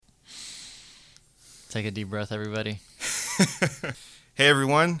Take a deep breath, everybody. Hey,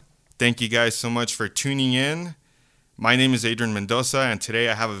 everyone. Thank you guys so much for tuning in. My name is Adrian Mendoza, and today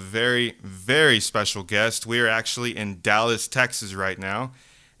I have a very, very special guest. We are actually in Dallas, Texas right now,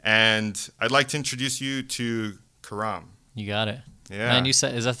 and I'd like to introduce you to Karam. You got it. Yeah. Man, is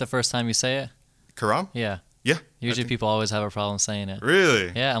that the first time you say it? Karam? Yeah. Yeah. Usually people always have a problem saying it.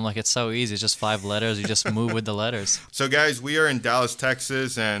 Really? Yeah, I'm like, it's so easy. It's just 5 letters. You just move with the letters. So, guys, we are in Dallas,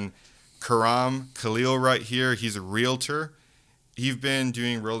 Texas, and Karam, Khalil right here, he's a realtor. He's been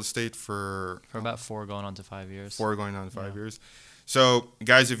doing real estate for about 4 going on to 5 years. 4 going on to 5 years. So,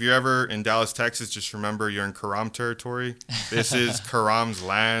 guys, if you're ever in Dallas, Texas, just remember you're in Karam territory. This is Karam's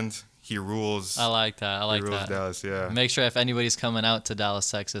land. He rules. I like that. He rules Dallas, yeah. Make sure if anybody's coming out to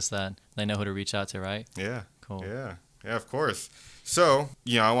Dallas, Texas, that they know who to reach out to, right? Yeah. Cool. Yeah, of course. So,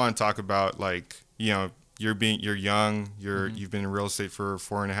 I want to talk about, you're young, you've been in real estate for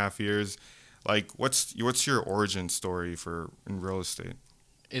 4.5 years. Like, what's your origin story in real estate?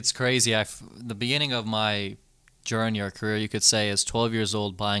 It's crazy. The beginning of my journey or career, you could say, is 12 years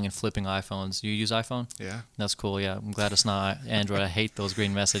old, buying and flipping iPhones. You use iPhone? Yeah. That's cool. Yeah, I'm glad it's not Android. I hate those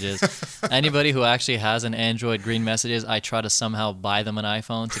green messages. Anybody who actually has an Android green messages, I try to somehow buy them an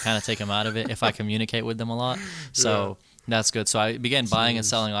iPhone to kind of take them out of it if I communicate with them a lot. So that's good. So I began buying and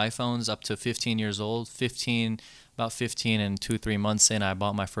selling iPhones up to 15 years old. About 15 and 2-3 months in, I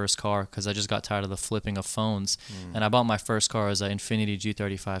bought my first car because I just got tired of the flipping of phones. And I bought my first car as an Infiniti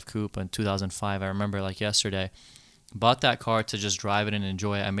G35 Coupe in 2005. I remember like yesterday. Bought that car to just drive it and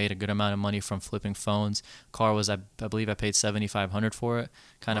enjoy it. I made a good amount of money from flipping phones. Car was, I believe I paid $7,500 for it.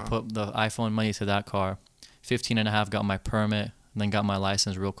 Kind of put the iPhone money to that car. 15 and a half, got my permit, and then got my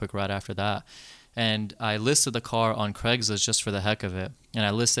license real quick right after that. And I listed the car on Craigslist just for the heck of it. And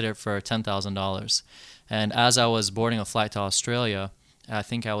I listed it for $10,000. And as I was boarding a flight to Australia, I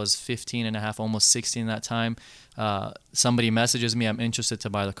think I was 15 and a half, almost 16 that time, somebody messages me, I'm interested to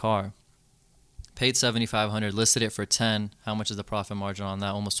buy the car. Paid $7,500, listed it for $10,000. How much is the profit margin on that?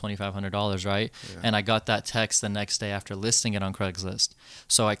 Almost $2,500, right? Yeah. And I got that text the next day after listing it on Craigslist.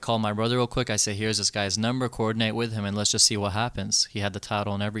 So I called my brother real quick. I say, here's this guy's number, coordinate with him, and let's just see what happens. He had the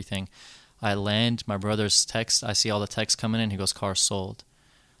title and everything. I land, my brother's text, I see all the texts coming in. He goes, car sold.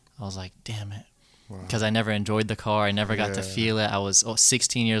 I was like, damn it. Because I never enjoyed the car. I never got to feel it. I was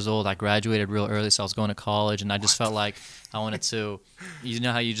 16 years old. I graduated real early, so I was going to college, and I just felt like I wanted to, you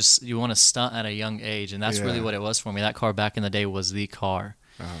know how you want to stunt at a young age, and that's really what it was for me. That car back in the day was the car.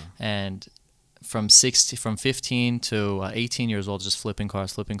 And from 15 to 18 years old, just flipping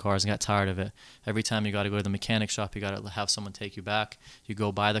cars, and got tired of it. Every time you got to go to the mechanic shop, you got to have someone take you back. You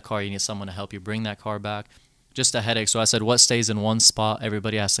go buy the car, you need someone to help you bring that car back. Just a headache. So I said, what stays in one spot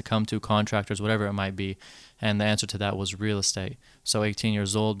everybody has to come to, contractors, whatever it might be. And the answer to that was real estate. So 18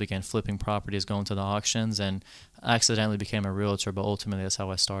 years old, began flipping properties, going to the auctions, and accidentally became a realtor, but ultimately that's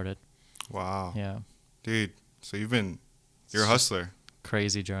how I started. Wow. Yeah. Dude, so you're a hustler.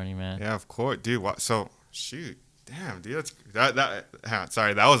 Crazy journey, man. Yeah, of course. Dude, so, shoot. Damn, dude,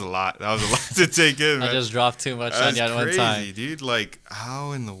 sorry, that was a lot. That was a lot to take in, man. I just dropped too much on you at one time. That's crazy, dude. Like,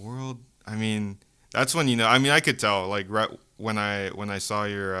 how in the world, that's when I could tell, like, right when I saw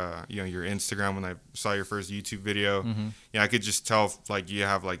your your Instagram, when I saw your first YouTube video, I could just tell, like, you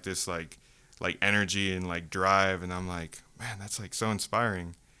have like this like energy and like drive, and I'm like, man, that's like so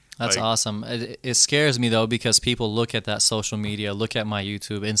inspiring. That's awesome. It scares me though, because people look at that social media, look at my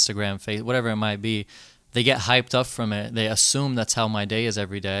YouTube, Instagram, Facebook, whatever it might be. They get hyped up from it. They assume that's how my day is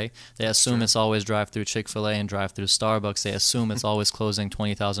every day. They assume it's always drive through Chick-fil-A and drive through Starbucks. They assume it's always closing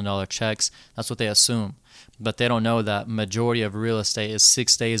 $20,000 checks. That's what they assume. But they don't know that majority of real estate is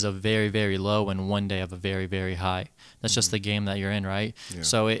 6 days of very, very low and 1 day of a very, very high. That's just the game that you're in, right? Yeah.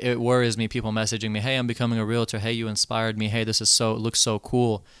 So it worries me, people messaging me, hey, I'm becoming a realtor. Hey, you inspired me. Hey, it looks so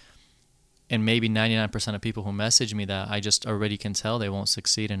cool. And maybe 99% of people who message me that, I just already can tell they won't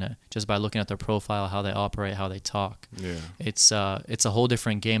succeed in it just by looking at their profile, how they operate, how they talk. Yeah. It's a whole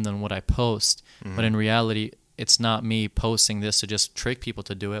different game than what I post. But in reality, it's not me posting this to just trick people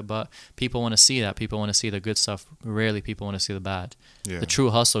to do it, but people want to see that. People want to see the good stuff. Rarely people want to see the bad. Yeah. The true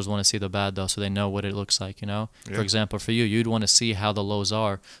hustlers want to see the bad, though, so they know what it looks like, Yeah. For example, for you, you'd want to see how the lows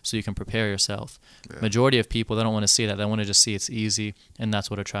are so you can prepare yourself. Yeah. Majority of people, they don't want to see that. They want to just see it's easy, and that's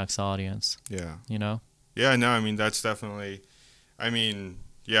what attracts the audience. Yeah. Yeah, no, that's definitely,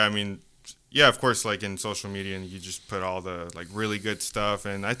 yeah, of course, like in social media, and you just put all the like really good stuff.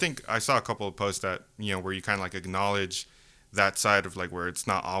 And I think I saw a couple of posts that, where you kind of like acknowledge that side of like where it's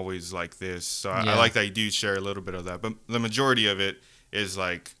not always like this. So I like that you do share a little bit of that. But the majority of it is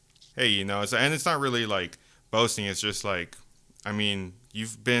like, hey, and it's not really like boasting. It's just like,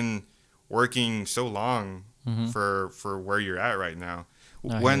 you've been working so long for where you're at right now.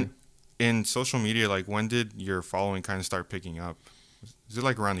 When in social media, like when did your following kind of start picking up? Is it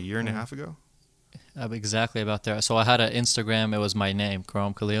like around a year and a half ago? Exactly about there. So I had an Instagram. It was my name,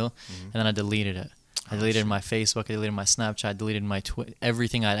 Karam Khalil, and then I deleted it. I deleted my Facebook, I deleted my Snapchat, I deleted my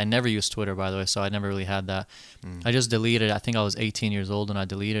everything. I never used Twitter, by the way, so I never really had that. I just deleted it. I think I was 18 years old when I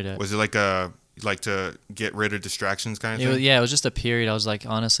deleted it. Was it like to get rid of distractions kind of thing? Yeah, it was just a period. I was like,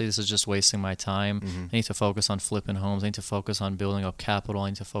 honestly, this is just wasting my time. I need to focus on flipping homes. I need to focus on building up capital. I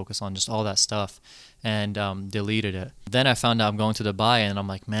need to focus on just all that stuff, and deleted it. Then I found out I'm going to Dubai, and I'm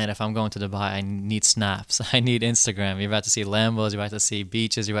like, man, if I'm going to Dubai, I need snaps. I need Instagram. You're about to see Lambos. You're about to see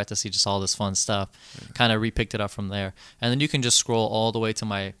beaches. You're about to see just all this fun stuff. Kind of repicked it up from there. And then you can just scroll all the way to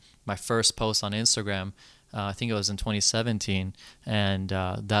my first post on Instagram. I think it was in 2017, and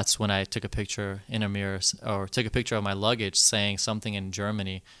that's when I took a picture in a mirror, or took a picture of my luggage saying something in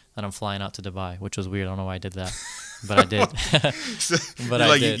Germany that I'm flying out to Dubai, which was weird. I don't know why I did that, but I did. But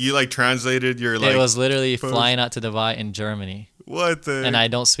I did. You like translated your like. It was literally post? Flying out to Dubai in Germany. What the? And I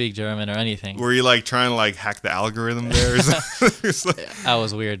don't speak German or anything. Were you like trying to like hack the algorithm there? Or something? I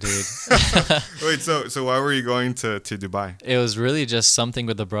was weird, dude. Wait, so why were you going to Dubai? It was really just something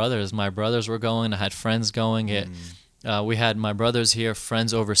with the brothers. My brothers were going. I had friends going. We had my brothers here,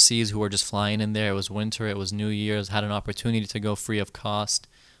 friends overseas who were just flying in there. It was winter. It was New Year's. Had an opportunity to go free of cost.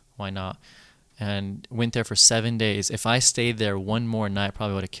 Why not? And went there for 7 days. If I stayed there one more night, I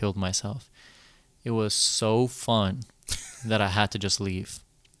probably would have killed myself. It was so fun that I had to just leave.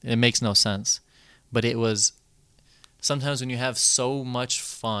 It makes no sense. But it was, sometimes when you have so much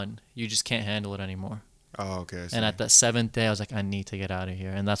fun, you just can't handle it anymore. Oh, okay. And at that 7th day, I was like, I need to get out of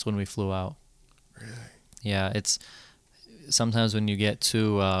here. And that's when we flew out. Really? Yeah, it's, sometimes when you get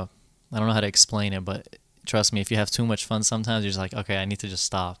too, I don't know how to explain it, but trust me, if you have too much fun, sometimes you're just like, okay, I need to just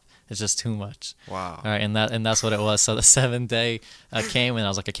stop. It's just too much. Wow. All right, and that's what it was. So the 7th day came, and I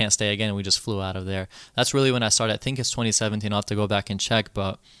was like, I can't stay again, and we just flew out of there. That's really when I started. I think it's 2017. I'll have to go back and check,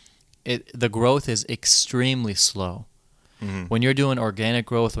 but the growth is extremely slow. When you're doing organic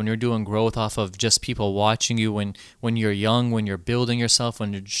growth, when you're doing growth off of just people watching you, when you're young, when you're building yourself,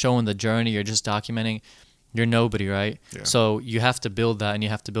 when you're showing the journey, you're just documenting, you're nobody, right? Yeah. So you have to build that, and you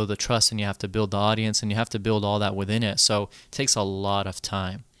have to build the trust, and you have to build the audience, and you have to build all that within it. So it takes a lot of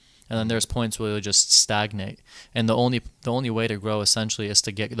time. And then there's points where you'll just stagnate. And the only way to grow essentially is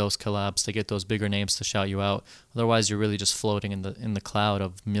to get those collabs, to get those bigger names to shout you out. Otherwise, you're really just floating in the cloud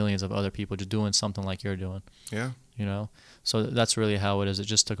of millions of other people just doing something like you're doing. Yeah. You know? So that's really how it is. It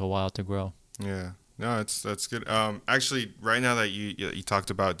just took a while to grow. Yeah. No, that's good. Actually, right now that you talked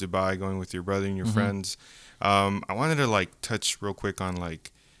about Dubai, going with your brother and your friends, I wanted to like touch real quick on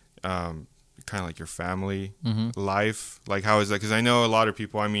like kind of like your family life. Like how is that? Because I know a lot of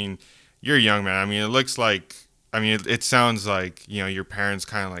people, I mean, you're young, man. I mean, it looks like, I mean, it sounds like, you know, your parents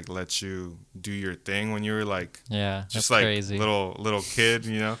kind of like let you do your thing when you were like, just like crazy. little kid,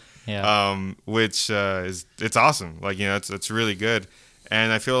 you know? Which it's awesome. Like, you know, it's really good.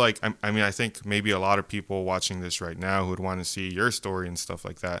 And I feel like, I mean, I think maybe a lot of people watching this right now who would want to see your story and stuff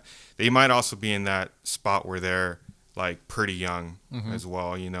like that, they might also be in that spot where they're like pretty young as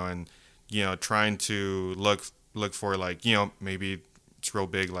well, you know, and, you know, trying to look for like, you know, maybe it's real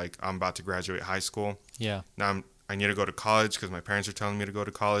big, like I'm about to graduate high school. Yeah. Now I need to go to college because my parents are telling me to go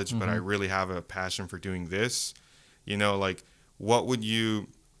to college, but I really have a passion for doing this. You know, like what would you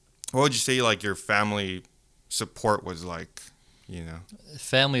say like your family support was like, you know?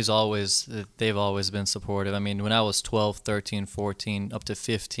 They've always been supportive. I mean, when I was 12, 13, 14, up to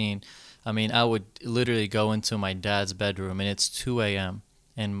 15, I mean, I would literally go into my dad's bedroom and it's 2 a.m.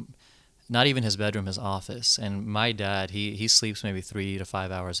 and not even his bedroom, his office. And my dad, he sleeps maybe 3 to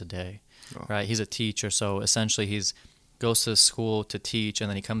 5 hours a day, right? He's a teacher, so essentially he's goes to school to teach, and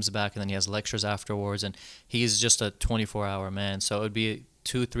then he comes back, and then he has lectures afterwards, and he's just a 24-hour man. So it would be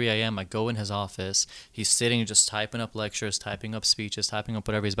 2, 3 a.m. I go in his office. He's sitting just typing up lectures, typing up speeches, typing up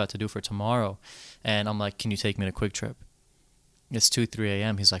whatever he's about to do for tomorrow. And I'm like, can you take me to Quick Trip? It's 2, 3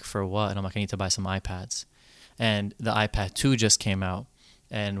 a.m. He's like, for what? And I'm like, I need to buy some iPads. And the iPad 2 just came out.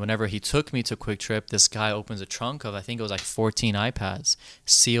 And whenever he took me to Quick Trip, this guy opens a trunk of, I think it was like 14 iPads,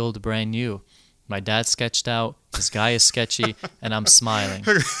 sealed, brand new. My dad sketched out, this guy is sketchy, and I'm smiling.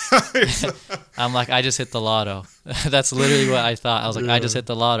 I'm like, I just hit the lotto. That's literally what I thought. I was like, I just hit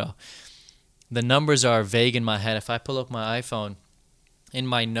the lotto. The numbers are vague in my head. If I pull up my iPhone, in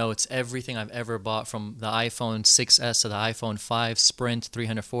my notes everything I've ever bought, from the iPhone 6S to the iPhone 5 Sprint,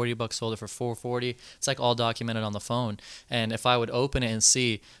 $340, sold it for $440. It's like all documented on the phone. And if I would open it and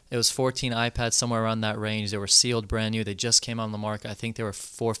see, it was 14 iPads, somewhere around that range. They were sealed brand new. They just came on the market. I think they were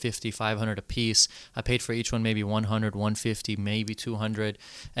 $450, $500 a piece. I paid for each one maybe $100, $150, maybe $200.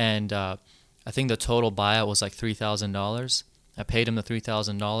 And I think the total buyout was like $3,000. I paid him the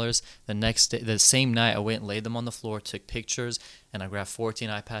 $3,000. The next day, the same night, I went and laid them on the floor, took pictures, and I grabbed 14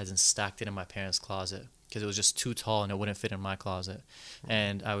 iPads and stacked it in my parents' closet because it was just too tall and it wouldn't fit in my closet.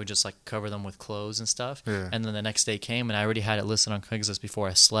 And I would just like cover them with clothes and stuff. Yeah. And then the next day came and I already had it listed on Craigslist before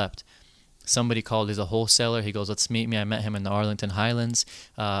I slept. Somebody called. He's a wholesaler. He goes, "Let's meet me." I met him in the Arlington Highlands.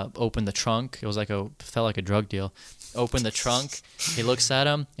 Opened the trunk. It was like felt like a drug deal. Opened the trunk. He looks at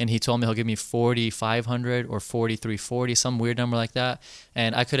him and he told me he'll give me $4,500 or $4,340, some weird number like that.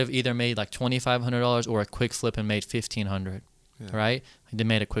 And I could have either made like $2,500 or a quick flip and made $1,500. Yeah. Right? I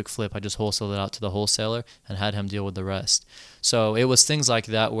made a quick flip. I just wholesaled it out to the wholesaler and had him deal with the rest. So it was things like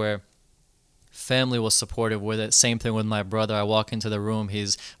that where family was supportive with it. Same thing with my brother. I walk into the room,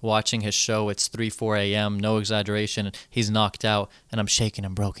 he's watching his show. It's 3-4 a.m., no exaggeration. He's knocked out, and I'm shaking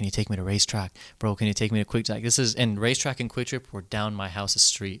him. "Bro, can you take me to racetrack? Bro, can you take me to Quick Track?" And racetrack and Quick Trip were down my house's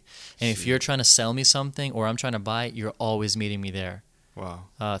street. And if you're trying to sell me something or I'm trying to buy it, you're always meeting me there. Wow.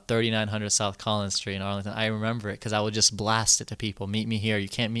 3900 South Collins Street in Arlington. I remember it because I would just blast it to people. "Meet me here. You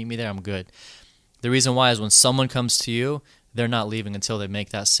can't meet me there. I'm good." The reason why is when someone comes to you, they're not leaving until they make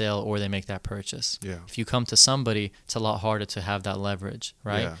that sale or they make that purchase. Yeah. If you come to somebody, it's a lot harder to have that leverage,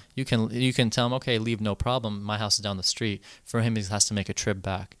 right? Yeah. You can tell them, "Okay, leave, no problem. My house is down the street." For him, he has to make a trip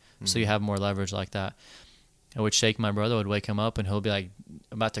back. So you have more leverage like that. I would shake my brother, would wake him up, and he'll be like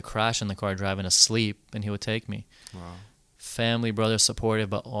about to crash in the car, driving asleep, and he would take me. Wow. Family, brothers supportive,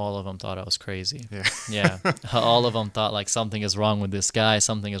 but all of them thought I was crazy. Yeah. Yeah. All of them thought like something is wrong with this guy,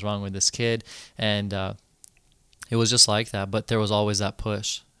 something is wrong with this kid. And it was just like that, but there was always that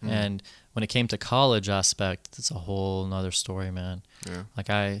push. And when it came to college aspect, it's a whole nother story, man. Yeah. Like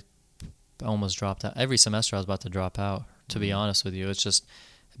I almost dropped out. Every semester I was about to drop out, to be honest with you. It's just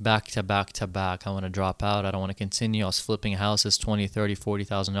back to back to back. I want to drop out. I don't want to continue. I was flipping houses, $20,000, $30,000,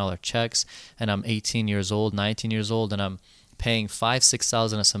 $40,000 checks, and I'm 18 years old, 19 years old, and I'm paying $5,000,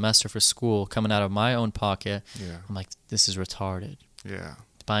 $6,000 a semester for school coming out of my own pocket. Yeah. I'm like, this is retarded. Yeah.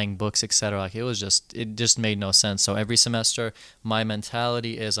 Buying books, etc. Like it just made no sense. So every semester, my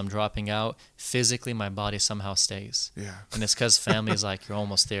mentality is I'm dropping out. Physically, my body somehow stays. Yeah. And it's because family is like, you're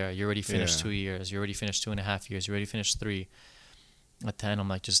almost there. You already finished 2 Yeah. years. You already finished 2.5 years. You already finished 3. At 10, I'm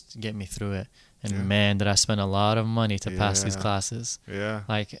like, just get me through it. And man, did I spend a lot of money to pass these classes. Yeah.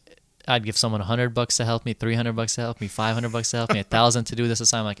 Like I'd give someone $100 to help me, $300 to help me, $500 to help me, $1,000 to do this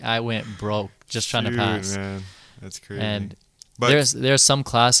assignment. Like I went broke just trying to pass. Man, that's crazy. And there's some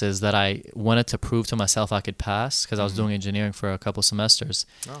classes that I wanted to prove to myself I could pass because I was doing engineering for a couple semesters.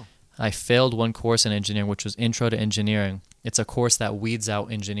 Oh. I failed one course in engineering, which was Intro to Engineering. It's a course that weeds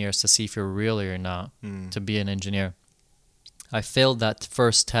out engineers to see if you're really or not to be an engineer. I failed that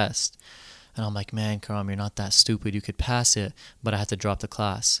first test. And I'm like, man, Karam, you're not that stupid. You could pass it, but I had to drop the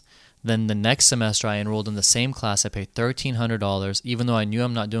class. Then the next semester, I enrolled in the same class. I paid $1,300, even though I knew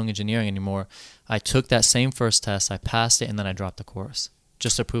I'm not doing engineering anymore. I took that same first test, I passed it, and then I dropped the course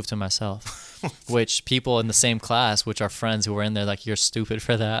just to prove to myself. Which people in the same class, which are friends who were in there, like, you're stupid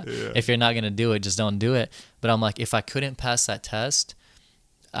for that. Yeah. If you're not going to do it, just don't do it. But I'm like, if I couldn't pass that test,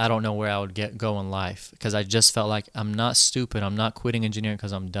 I don't know where I would go in life, because I just felt like I'm not stupid. I'm not quitting engineering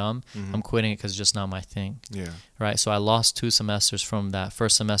because I'm dumb. I'm quitting it because it's just not my thing. Yeah. Right. So I lost 2 semesters from that.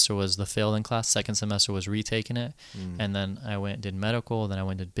 First semester was the failing class. Second semester was retaking it. And then I did medical. Then I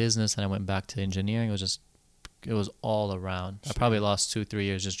went to business. And I went back to engineering. It was all around. I probably lost 2-3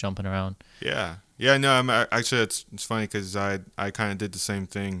 years just jumping around. Yeah. Yeah, no, actually, it's funny because I kind of did the same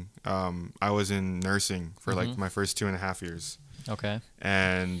thing. I was in nursing for like my first 2.5 years. Okay.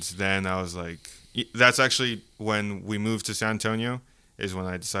 And then I was like, that's actually when we moved to San Antonio is when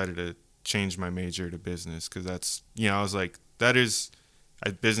I decided to change my major to business, because that's, I was like,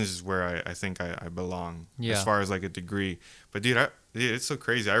 business is where I think I belong as far as like a degree. But dude, it's so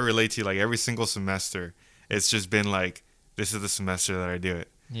crazy. I relate to you like every single semester. It's just been like, this is the semester that I do it.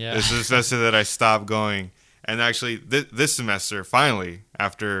 Yeah. This is the semester that I stop going. And actually, this semester, finally,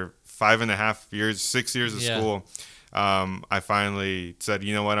 after 5.5 years, 6 years of school, I finally said,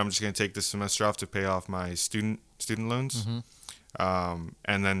 you know what, I'm just going to take this semester off to pay off my student loans. and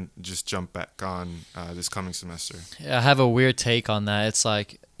then just jump back on this coming semester. I have a weird take on that. It's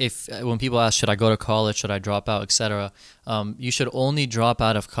like if when people ask, should I go to college, should I drop out, etc., you should only drop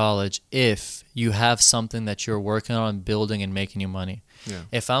out of college if you have something that you're working on, building, and making you money. Yeah.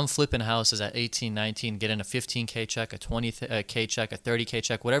 If I'm flipping houses at 18, 19, getting a 15K check, a 20K check, a 30K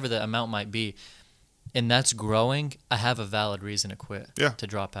check, whatever the amount might be, and that's growing, I have a valid reason to quit, to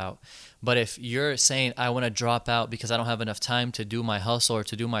drop out. But if you're saying, I want to drop out because I don't have enough time to do my hustle or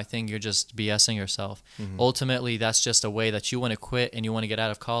to do my thing, you're just BSing yourself. Mm-hmm. Ultimately, that's just a way that you want to quit and you want to get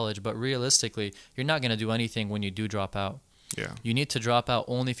out of college. But realistically, you're not going to do anything when you do drop out. Yeah. You need to drop out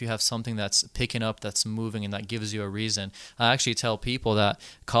only if you have something that's picking up, that's moving, and that gives you a reason. I actually tell people that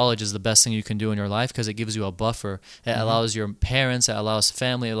college is the best thing you can do in your life because it gives you a buffer. It allows your parents, it allows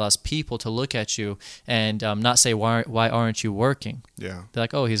family, it allows people to look at you and not say, why aren't you working? Yeah. They're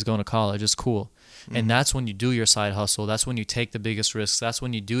like, oh, he's going to college. It's cool. And that's when you do your side hustle. That's when you take the biggest risks. That's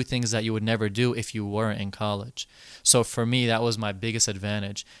when you do things that you would never do if you weren't in college. So for me, that was my biggest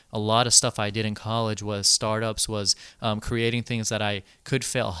advantage. A lot of stuff I did in college was startups, was creating things that I could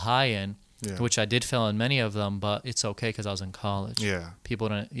fail high in, which I did fail in many of them, but it's okay because I was in college. Yeah. People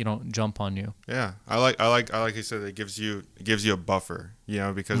don't jump on you. Yeah. I like you said, it gives you a buffer,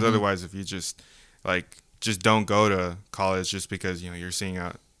 because otherwise if you just don't go to college just because, you're seeing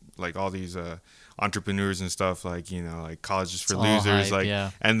out like all these entrepreneurs and stuff, like colleges for losers,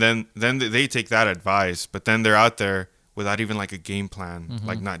 hype, and then they take that advice, but then they're out there without even like a game plan,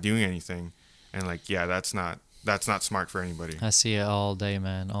 like not doing anything, and that's not smart for anybody. I see it all day,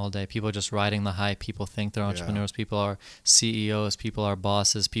 man, all day. People just riding the hype. People think they're entrepreneurs. People are CEOs. People are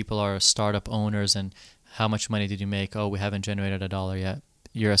bosses. People are startup owners. And how much money did you make? Oh, we haven't generated $1 yet.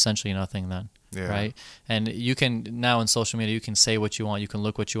 You're essentially nothing then. Yeah. Right? And you can, now in social media, you can say what you want, you can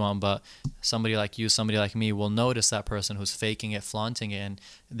look what you want, but somebody like you, somebody like me will notice that person who's faking it, flaunting it, and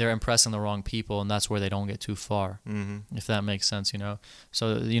they're impressing the wrong people, and that's where they don't get too far, if that makes sense,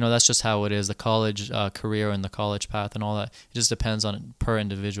 So, that's just how it is. The college career and the college path and all that, it just depends on per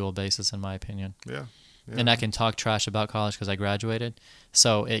individual basis, in my opinion. Yeah. And I can talk trash about college because I graduated.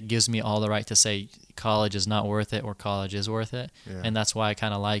 So it gives me all the right to say college is not worth it or college is worth it. Yeah. And that's why I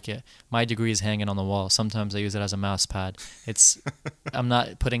kind of like it. My degree is hanging on the wall. Sometimes I use it as a mouse pad. I'm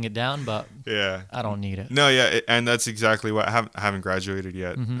not putting it down, but I don't need it. No, and that's exactly what I haven't graduated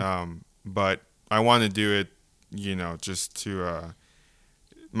yet. But I want to do it, just to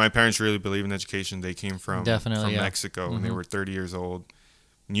my parents really believe in education. They came from Mexico when they were 30 years old.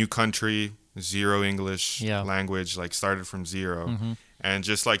 New country, zero English language, started from zero. And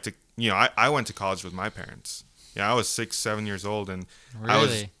just I went to college with my parents. I was 6-7 years old, and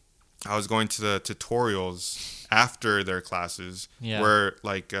really? I was going to the tutorials after their classes where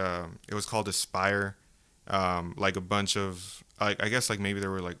it was called Aspire. A bunch of I guess maybe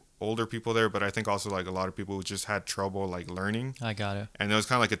there were older people there, but I think also a lot of people who just had trouble learning. I got it. And it was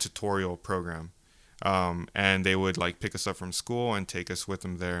kind of like a tutorial program. And they would pick us up from school and take us with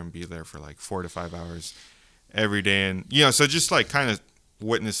them there and be there for 4 to 5 hours every day. And, so just kind of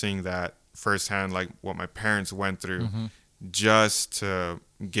witnessing that firsthand, what my parents went through just to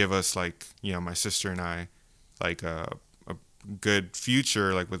give us my sister and I, a good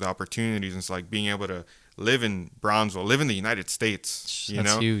future, with opportunities. And it's being able to live in Brownsville, live in the United States,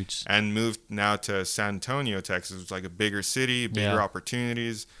 That's huge. And moved now to San Antonio, Texas, which is a bigger city, bigger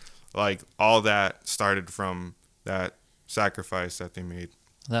opportunities. All that started from that sacrifice that they made.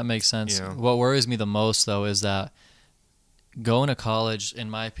 That makes sense. What worries me the most, though, is that going to college, in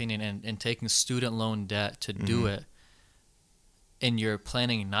my opinion, and taking student loan debt to do it, and you're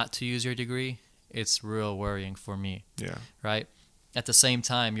planning not to use your degree, it's real worrying for me. Yeah. Right? At the same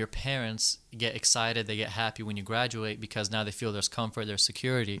time, your parents get excited, they get happy when you graduate because now they feel there's comfort, there's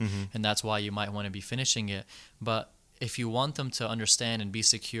security, and that's why you might want to be finishing it. But if you want them to understand and be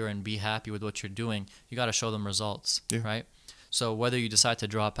secure and be happy with what you're doing, you got to show them results, right? So whether you decide to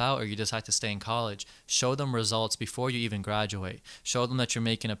drop out or you decide to stay in college, show them results before you even graduate. Show them that you're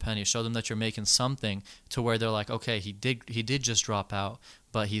making a penny. Show them that you're making something to where they're like, okay, he did just drop out,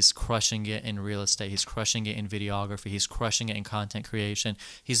 but he's crushing it in real estate. He's crushing it in videography. He's crushing it in content creation.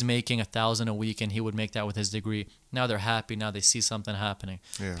 He's making $1,000 a week, and he would make that with his degree. Now they're happy. Now they see something happening.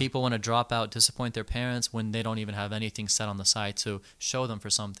 Yeah. People want to drop out, disappoint their parents when they don't even have anything set on the side to show them for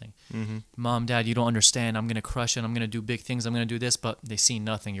something. Mom, Dad, you don't understand. I'm going to crush it. I'm going to do big things. I'm going to do this, but they see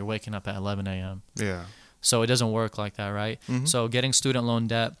nothing. You're waking up at 11 a.m. Yeah. So it doesn't work like that, right? So getting student loan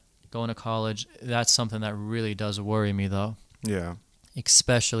debt, going to college, that's something that really does worry me, though. Yeah.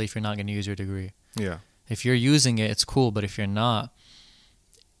 Especially if you're not going to use your degree. Yeah. If you're using it, it's cool, but if you're not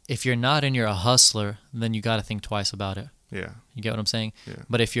and you're a hustler, then you got to think twice about it. Yeah. You get what I'm saying? Yeah.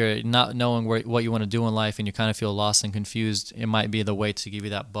 But if you're not knowing what you want to do in life and you kind of feel lost and confused, it might be the way to give you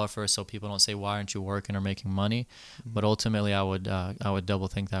that buffer so people don't say, why aren't you working or making money? But ultimately, I would double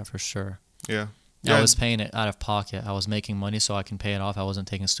think that for sure. Yeah. I was paying it out of pocket. I was making money so I can pay it off. I wasn't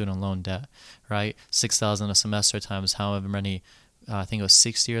taking student loan debt, right? $6,000 a semester times however many, I think it was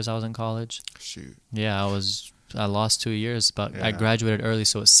 6 years I was in college. Shoot. Yeah, I lost 2 years, but I graduated early,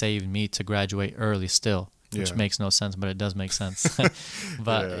 so it saved me to graduate early still, which makes no sense, but it does make sense.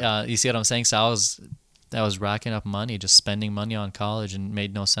 But you see what I'm saying? So I was racking up money, just spending money on college, and it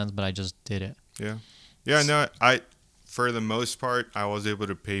made no sense, but I just did it. Yeah. Yeah, no, for the most part, I was able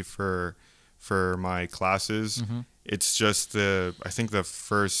to pay for my classes. It's just I think the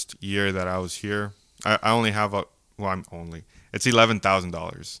first year that I was here, I only have it's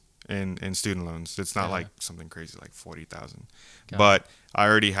 $11,000 in student loans. It's not like something crazy like 40,000, but I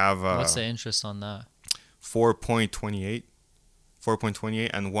already have what's the interest on that? 4.28,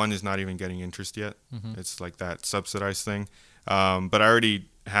 and one is not even getting interest yet. It's like that subsidized thing. But I already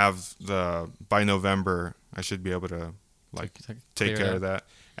have by November I should be able to like take care of that,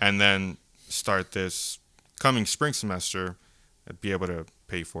 and then start this coming spring semester, I'd be able to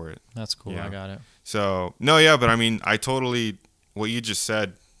pay for it. That's cool. I got it. So but I mean, what you just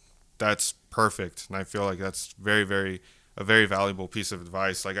said, that's perfect, and I feel like that's a very valuable piece of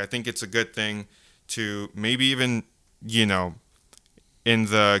advice. Like, I think it's a good thing to maybe even, in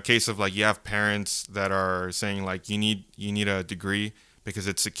the case of like you have parents that are saying like you need a degree because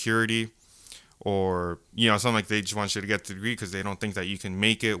it's security, or something like they just want you to get the degree because they don't think that you can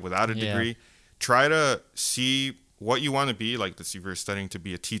make it without a degree. Try to see what you want to be. Like, let's see, if you're studying to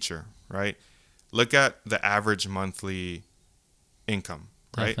be a teacher, right? Look at the average monthly income,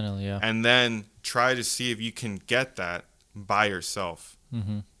 right? Definitely, yeah. And then try to see if you can get that by yourself,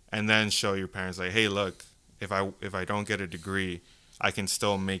 and then show your parents like, hey, look, if I don't get a degree, I can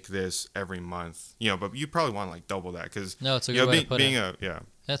still make this every month, but you probably want to like double that, because it's a good way to put it.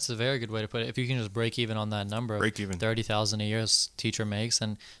 That's a very good way to put it. If you can just break even on that number, $30,000 a year teacher makes,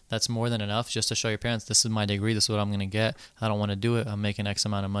 and that's more than enough just to show your parents, this is my degree, this is what I'm going to get. I don't want to do it. I'm making X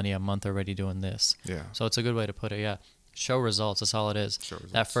amount of money a month already doing this. Yeah. So it's a good way to put it. Yeah. Show results. That's all it is.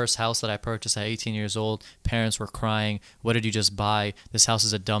 That first house that I purchased at 18 years old, parents were crying. What did you just buy? This house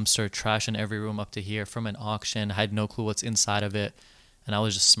is a dumpster, trash in every room up to here from an auction. I had no clue what's inside of it. And I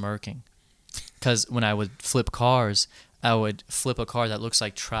was just smirking. Because when I would flip cars, I would flip a car that looks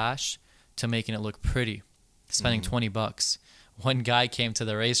like trash to making it look pretty, spending $20. One guy came to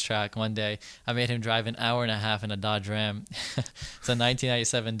the racetrack one day. I made him drive an hour and a half in a Dodge Ram. It's a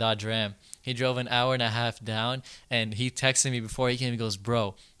 1997 Dodge Ram. He drove an hour and a half down, and he texted me before he came. He goes,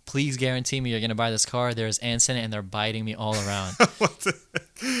 bro, please guarantee me you're going to buy this car. There's ants in it, and they're biting me all around. What the heck?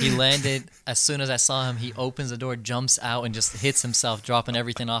 He landed. As soon as I saw him, he opens the door, jumps out, and just hits himself, dropping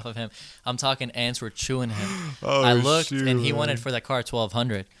everything off of him. I'm talking ants were chewing him. I looked, and he wanted for that car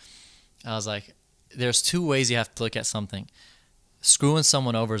 $1,200. I was like, there's two ways you have to look at something. Screwing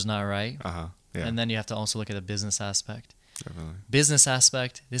someone over is not right. Yeah. And then you have to also look at the business aspect. Definitely. Business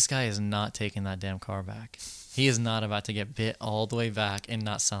aspect, this guy is not taking that damn car back. He is not about to get bit all the way back and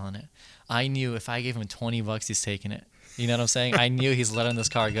not selling it. I knew if I gave him $20, he's taking it. You know what I'm saying? I knew he's letting this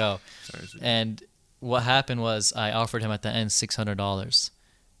car go. And what happened was I offered him at the end $600.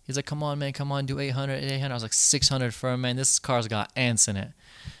 He's like, come on, man, come on, do 800. I was like, 600 for him, man. This car's got ants in it.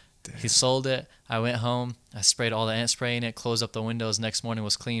 Damn. He sold it. I went home. I sprayed all the ant spray in it, closed up the windows. Next morning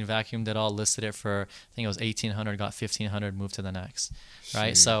was clean, vacuumed it all, listed it for, I think it was $1,800, got $1,500, moved to the next.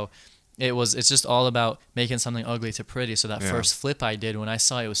 Right? So it's just all about making something ugly to pretty. So that first flip I did, when I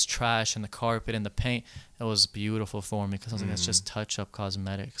saw it was trash and the carpet and the paint, it was beautiful for me, because I was like, that's just touch-up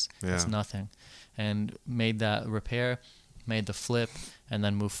cosmetics. It's nothing. And made that repair, made the flip, and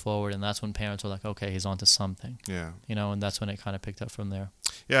then moved forward. And that's when parents were like, okay, he's onto something. Yeah. And that's when it kind of picked up from there.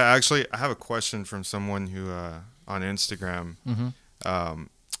 Yeah, actually, I have a question from someone who on Instagram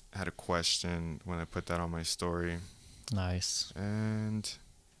had a question when I put that on my story. Nice. And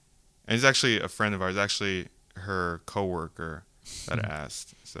he's actually a friend of ours, actually her coworker that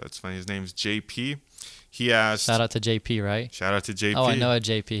asked. So it's funny. His name's JP. He asked. Shout out to JP, right? Shout out to JP. Oh, I know a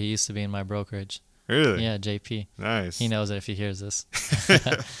JP. He used to be in my brokerage. Really? Yeah, JP. Nice. He knows it if he hears this.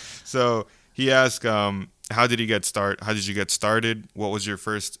 So he asked, how did you get started? What was your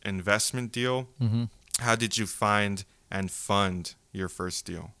first investment deal? How did you find and fund your first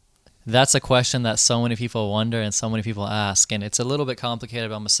deal? That's a question that so many people wonder and so many people ask, and it's a little bit complicated,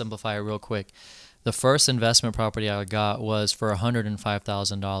 but I'm going to simplify it real quick. The first investment property I got was for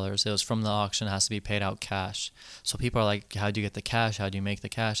 $105,000. It was from the auction. It has to be paid out cash. So people are like, how do you get the cash? How do you make the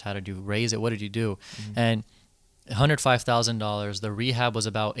cash? How did you raise it? What did you do? And $105,000. The rehab was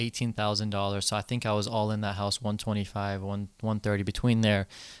about $18,000. So I think I was all in that house 125, 130 between there.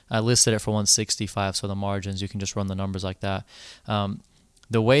 I listed it for 165. So the margins, you can just run the numbers like that.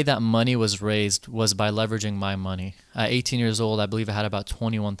 The way that money was raised was by leveraging my money. At 18 years old, I believe I had about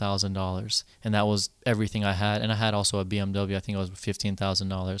 $21,000, and that was everything I had. And I had also a BMW. I think it was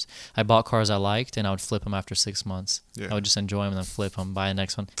 $15,000. I bought cars I liked, and I would flip them after 6 months. Yeah. I would just enjoy them and then flip them, buy the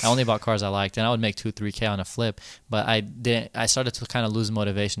next one. I only bought cars I liked, and I would make $2-3K on a flip. But I started to kind of lose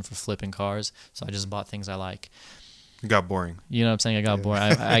motivation for flipping cars, so I just bought things I like. It got boring. You know what I'm saying? I got bored.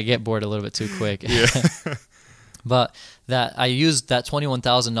 I get bored a little bit too quick. Yeah. But that I used that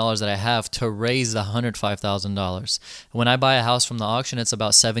 $21,000 that I have to raise the $105,000. When I buy a house from the auction, it's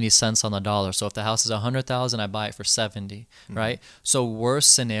about 70 cents on the dollar. So if the house is $100,000, I buy it for 70, right? So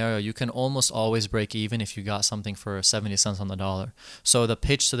worst scenario, you can almost always break even if you got something for 70 cents on the dollar. So the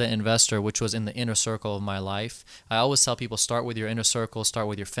pitch to the investor, which was in the inner circle of my life, I always tell people, start with your inner circle, start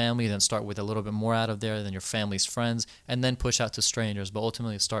with your family, then start with a little bit more out of there than your family's friends, and then push out to strangers. But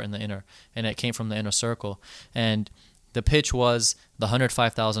ultimately start in the inner. And it came from the inner circle. And the pitch was the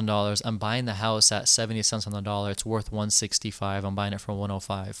 $105,000. I'm buying the house at 70 cents on the dollar. It's worth 165. I'm buying it for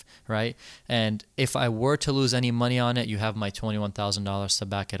 105, right? And if I were to lose any money on it, you have my $21,000 to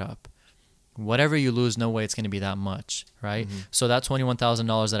back it up. Whatever you lose, no way it's going to be that much, right? So that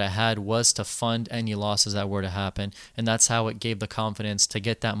 $21,000 that I had was to fund any losses that were to happen. And that's how it gave the confidence to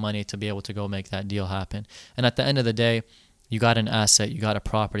get that money to be able to go make that deal happen. And at the end of the day, you got an asset, you got a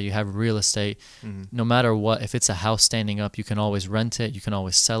property, you have real estate. No matter what, if it's a house standing up, you can always rent it, you can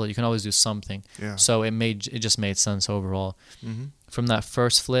always sell it, you can always do something. Yeah. So it just made sense overall. From that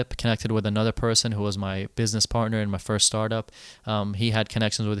first flip, connected with another person who was my business partner in my first startup. He had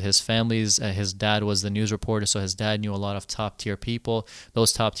connections with his families. His dad was the news reporter, so his dad knew a lot of top tier people.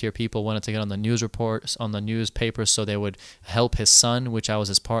 Those top tier people wanted to get on the news reports, on the newspapers, so they would help his son, which I was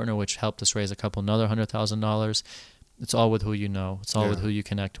his partner, which helped us raise another $100,000. It's all with who you know. It's all with who you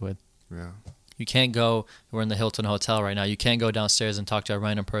connect with. Yeah. You can't go, we're in the Hilton Hotel right now, you can't go downstairs and talk to a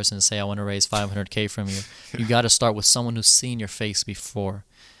random person and say, I want to raise $500K from you. You got to start with someone who's seen your face before,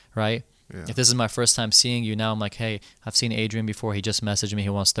 right? Yeah. If this is my first time seeing you, now I'm like, hey, I've seen Adrian before. He just messaged me. He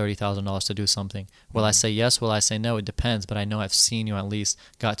wants $30,000 to do something. Will I say yes? Will I say no? It depends, but I know I've seen you at least,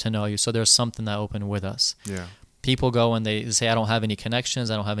 got to know you. So there's something that opened with us. Yeah. People go and they say, I don't have any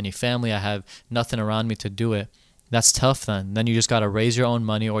connections. I don't have any family. I have nothing around me to do it. That's tough then. Then you just got to raise your own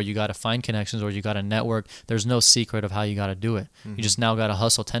money, or you got to find connections, or you got to network. There's no secret of how you got to do it. You just now got to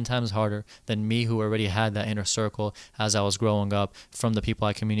hustle 10 times harder than me, who already had that inner circle as I was growing up from the people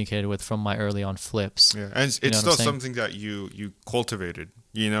I communicated with from my early on flips. Yeah, and it's still something that you cultivated.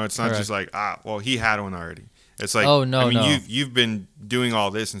 You know, it's not just like, well, he had one already. It's like, you've been doing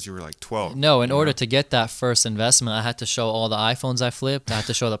all this since you were like 12. No, in order to get that first investment, I had to show all the iPhones I flipped. I had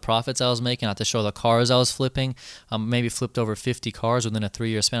to show the profits I was making. I had to show the cars I was flipping. Maybe flipped over 50 cars within a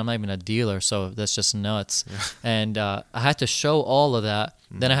 3-year span. I'm not even a dealer, so that's just nuts. Yeah. And I had to show all of that.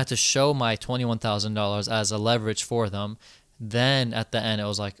 Then I had to show my $21,000 as a leverage for them. Then at the end, it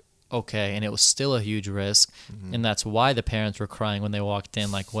was like, okay, and it was still a huge risk, and that's why the parents were crying when they walked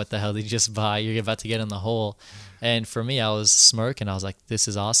in, like, what the hell did you just buy? You're about to get in the hole. And for me, I was smirking. I was like, this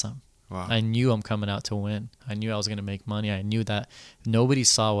is awesome. Wow. I knew I'm coming out to win. I knew I was going to make money. I knew that nobody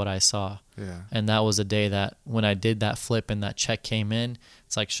saw what I saw. Yeah. And that was the day that when I did that flip and that check came in,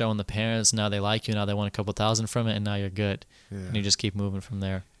 it's like showing the parents, now they like you, now they want a couple thousand from it, and now you're good. Yeah. And you just keep moving from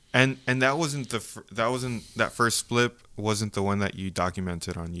there. And that wasn't that first flip wasn't the one that you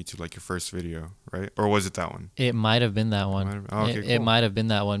documented on YouTube, like your first video, right? Or was it that one? It might have been that one. It might have been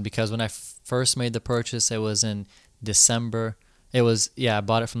that one, because when I first made the purchase, it was in December. It was, I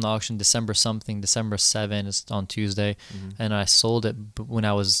bought it from the auction December 7, it's on Tuesday. And I sold it when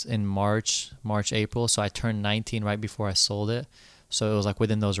I was in March, April. So I turned 19 right before I sold it. So it was like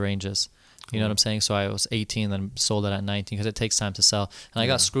within those ranges. You know what I'm saying? So I was 18, then sold it at 19, because it takes time to sell. And I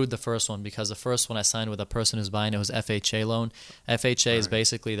got screwed the first one, because the first one I signed with a person who's buying it was FHA loan. FHA is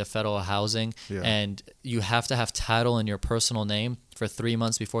basically the federal housing, and you have to have title in your personal name for 3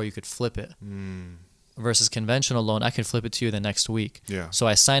 months before you could flip it. Versus conventional loan, I could flip it to you the next week. Yeah. So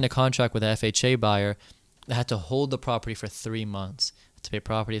I signed a contract with the FHA buyer. I had to hold the property for 3 months. To pay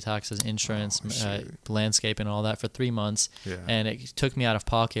property taxes, insurance, landscaping, and all that for 3 months. Yeah. And it took me out of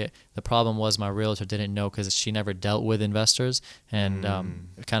pocket. The problem was my realtor didn't know, because she never dealt with investors, and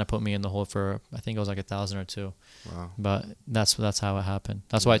it kind of put me in the hole for, I think it was like $1,000 or $2,000. Wow. But that's how it happened.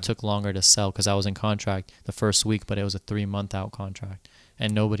 That's why it took longer to sell, because I was in contract the first week, but it was a 3-month out contract,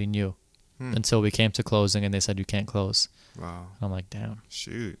 and nobody knew until we came to closing, and they said you can't close. Wow. I'm like, damn.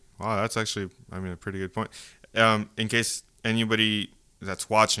 Shoot. Wow, that's actually, a pretty good point. In case anybody that's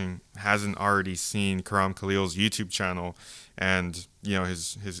watching hasn't already seen Karam Khalil's YouTube channel and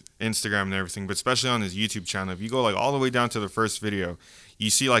his Instagram and everything, but especially on his YouTube channel, if you go like all the way down to the first video, you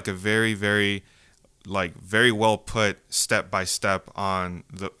see like a very very well put step by step on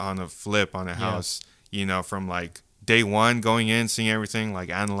a flip on a house. From like day one, going in, seeing everything, like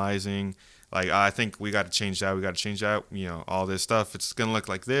analyzing, like I think we got to change that, all this stuff. It's gonna look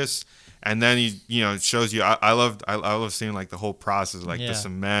like this. And then it shows you. I love seeing like the whole process, like the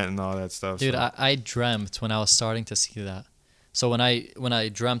cement and all that stuff. Dude, so. I dreamt when I was starting to see that. So when I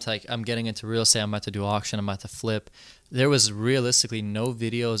dreamt like I'm getting into real estate, I'm about to do auction, I'm about to flip. There was realistically no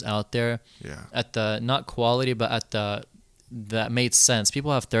videos out there at the not quality, but at the that made sense.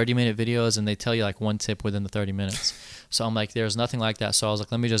 People have 30-minute videos and they tell you like one tip within the 30 minutes. So I'm like, there's nothing like that. So I was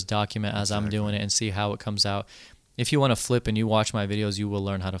like, let me just document as I'm doing it and see how it comes out. If you want to flip and you watch my videos, you will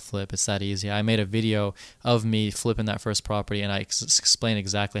learn how to flip. It's that easy. I made a video of me flipping that first property, and I explained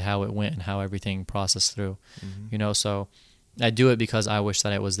exactly how it went and how everything processed through. So I do it because I wish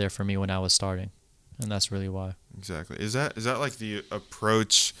that it was there for me when I was starting, and that's really why. Exactly. Is that like the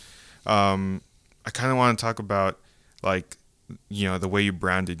approach? I kind of want to talk about like the way you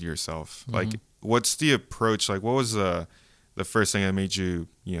branded yourself. Like, what's the approach? Like, what was the first thing that made you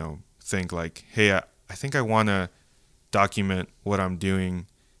think like, hey, I think I want to document what I'm doing.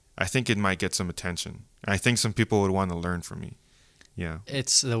 I think it might get some attention. I think some people would want to learn from me. Yeah.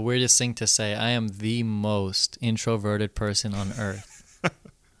 It's the weirdest thing to say. I am the most introverted person on earth.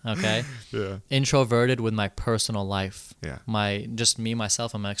 Okay? Yeah. Introverted with my personal life. Yeah.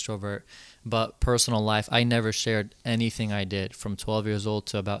 Myself, I'm an extrovert. But personal life, I never shared anything I did from 12 years old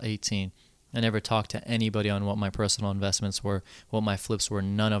to about 18. I never talked to anybody on what my personal investments were, what my flips were,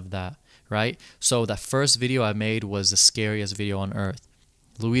 none of that. Right? So the first video I made was the scariest video on earth.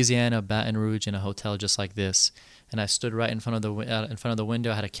 Louisiana, Baton Rouge, in a hotel just like this. And I stood right in front of the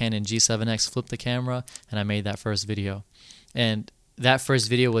window. I had a Canon G7X, flipped the camera, and I made that first video. And that first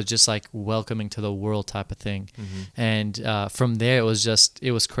video was just like welcoming to the world type of thing. And from there,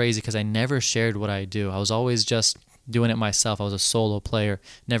 it was crazy because I never shared what I do. I was always just doing it myself. I was a solo player,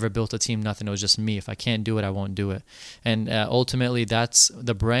 never built a team, nothing. It was just me. If I can't do it, I won't do it. And ultimately, that's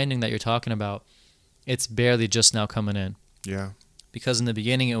the branding that you're talking about. It's barely just now coming in. Yeah. Because in the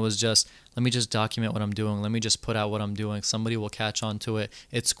beginning, it was just, let me just document what I'm doing. Let me just put out what I'm doing. Somebody will catch on to it.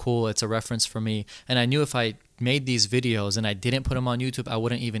 It's cool. It's a reference for me. And I knew if I made these videos and I didn't put them on YouTube, I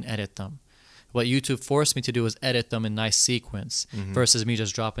wouldn't even edit them. What YouTube forced me to do was edit them in nice sequence versus me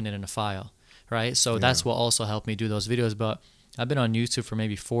just dropping it in a file. Right? So that's what also helped me do those videos. But I've been on YouTube for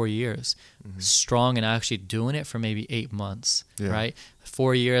maybe 4 years, strong, and actually doing it for maybe 8 months, right?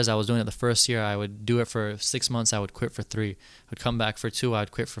 4 years, I was doing it the first year. I would do it for 6 months. I would quit for 3. I would come back for 2. I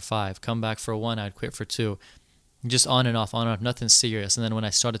would quit for 5. Come back for 1. I'd quit for 2. Just on and off, nothing serious. And then when I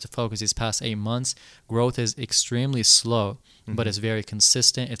started to focus these past 8 months, growth is extremely slow, but it's very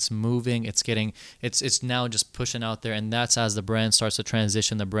consistent. It's moving. It's now just pushing out there. And that's as the brand starts to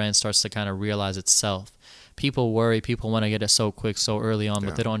transition, the brand starts to kind of realize itself. People worry. People want to get it so quick, so early on,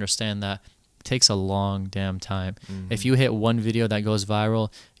 but they don't understand that it takes a long damn time. If you hit one video that goes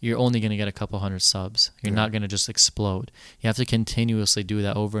viral, you're only going to get a couple hundred subs. You're not going to just explode. You have to continuously do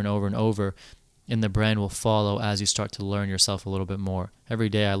that over and over and over. And the brand will follow as you start to learn yourself a little bit more. Every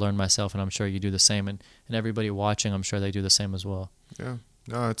day I learn myself, and I'm sure you do the same. And everybody watching, I'm sure they do the same as well. Yeah.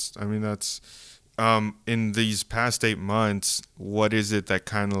 No, that's in these past 8 months, what is it that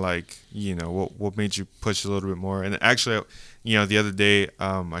kind of like, what made you push a little bit more? And actually, the other day,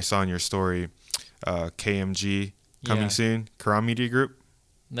 I saw in your story, KMG coming soon, Karam Media Group.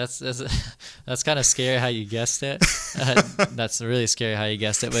 That's kind of scary how you guessed it. That's really scary how you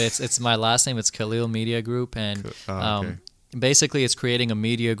guessed it. But it's my last name. It's Khalil Media Group, and basically it's creating a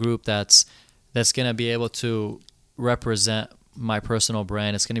media group that's gonna be able to represent my personal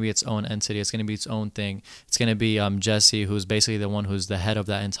brand. It's gonna be its own entity. It's gonna be its own thing. It's gonna be Jesse, who's basically the one who's the head of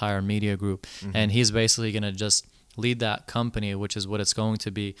that entire media group, and he's basically gonna just lead that company, which is what it's going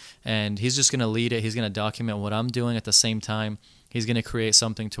to be. And he's just gonna lead it. He's gonna document what I'm doing at the same time. He's going to create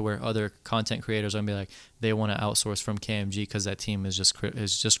something to where other content creators are going to be like, they want to outsource from KMG because that team is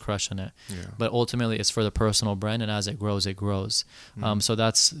just crushing it. Yeah. But ultimately, it's for the personal brand, and as it grows, it grows. So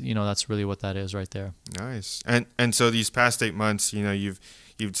that's really what that is right there. Nice. And so these past 8 months, you've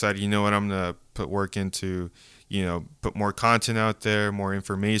decided, what, I'm going to put work into, put more content out there, more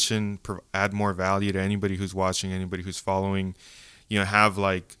information, add more value to anybody who's watching, anybody who's following, have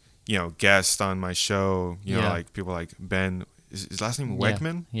like, guests on my show, like people like Ben is his last name Yeah.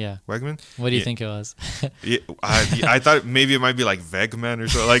 Wegman? Yeah. Wegman? What do you Yeah. think it was? Yeah, I thought maybe it might be like Wegman or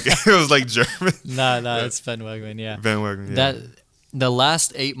something. Like it was like German. No, it's Ben Wegman. Yeah. Ben Wegman. Yeah. That the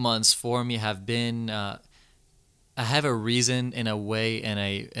last 8 months for me have been. I have a reason in a way and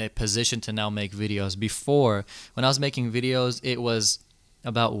a position to now make videos. Before, when I was making videos, it was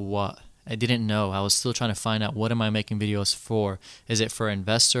about what? I didn't know. I was still trying to find out, what am I making videos for? Is it for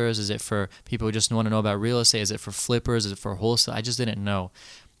investors? Is it for people who just want to know about real estate? Is it for flippers? Is it for wholesale? I just didn't know.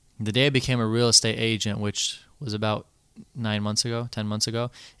 The day I became a real estate agent, which was about 10 months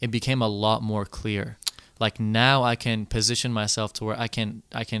ago, it became a lot more clear. Like now I can position myself to where I can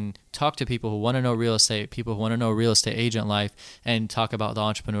talk to people who want to know real estate, people who want to know real estate agent life, and talk about the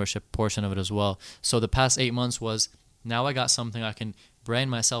entrepreneurship portion of it as well. So the past 8 months was, now I got something I can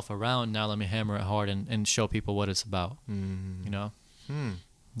brand myself around. Now let me hammer it hard and show people what it's about. You know?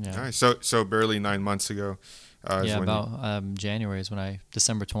 Yeah. All right. So barely 9 months ago. Yeah, about January is when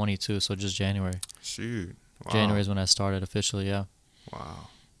December 22, so just January. Shoot. Wow. January is when I started officially, yeah. Wow.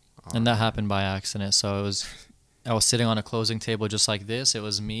 And that happened by accident. So I was sitting on a closing table just like this. It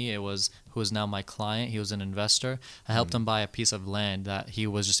was me. It was who is now my client. He was an investor. I helped him buy a piece of land that he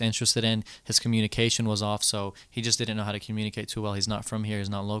was just interested in. His communication was off, so he just didn't know how to communicate too well. He's not from here. He's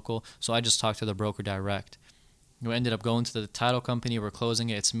not local. So I just talked to the broker direct. We ended up going to the title company. We're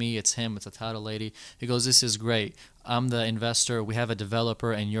closing it. It's me. It's him. It's a title lady. He goes, "This is great. I'm the investor. We have a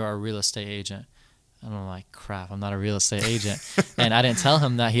developer, and you're our real estate agent." And I'm like, crap, I'm not a real estate agent. And I didn't tell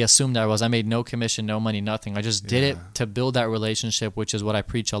him that. He assumed I was. I made no commission, no money, nothing. I just did it to build that relationship, which is what I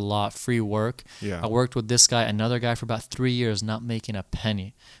preach a lot, free work. Yeah. I worked with this guy, another guy for about 3 years, not making a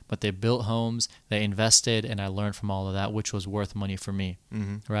penny. But they built homes, they invested, and I learned from all of that, which was worth money for me,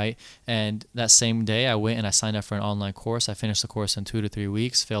 right? And that same day, I went and I signed up for an online course. I finished the course in 2 to 3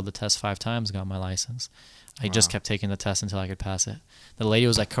 weeks, failed the test 5 times, got my license. I just kept taking the test until I could pass it. The lady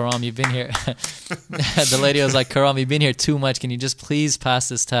was like, "Karam, you've been here." The lady was like, "Karam, you've been here too much. Can you just please pass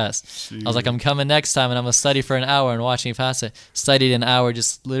this test?" Jeez. I was like, "I'm coming next time, and I'm going to study for an hour and watch me pass it." Studied an hour,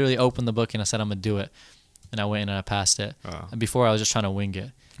 just literally opened the book, and I said, "I'm going to do it." And I went in and I passed it. And before, I was just trying to wing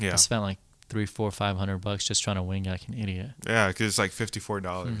it. I spent like $300, $400, $500 just trying to wing it like an idiot. Yeah, because it's like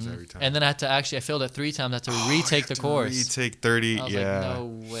 $54 every time. And then I failed it 3 times. I had to retake the course. Retake 30, I was like, no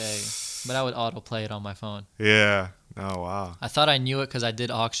way. But I would autoplay it on my phone. Yeah. Oh, wow. I thought I knew it because I did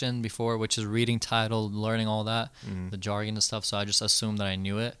auction before, which is reading title, learning all that, the jargon and stuff. So I just assumed that I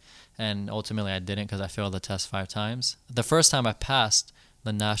knew it. And ultimately I didn't because I failed the test 5 times. The first time I passed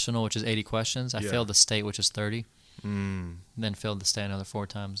the national, which is 80 questions. I failed the state, which is 30. Then failed the state another 4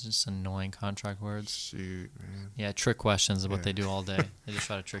 times. Just annoying contract words. Shoot, man. Yeah, trick questions is what they do all day. They just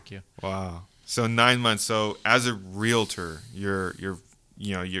try to trick you. Wow. So 9 months. So as a realtor, you're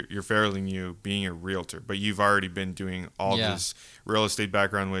fairly new being a realtor, but you've already been doing all this real estate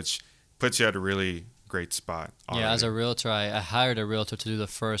background, which puts you at a really great spot already. Yeah, as a realtor, I hired a realtor to do the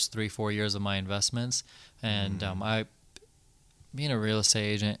first 3-4 years of my investments. And being a real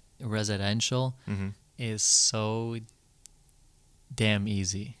estate agent, residential, is so damn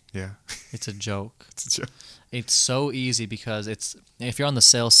easy. Yeah. It's a joke. It's a joke. It's so easy because if you're on the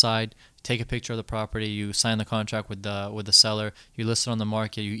sales side, take a picture of the property, you sign the contract with the seller, you list it on the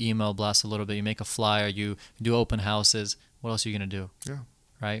market, you email blast a little bit, you make a flyer, you do open houses. What else are you going to do? Yeah.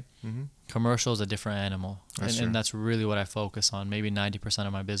 Right? Commercial is a different animal. And that's really what I focus on. Maybe 90%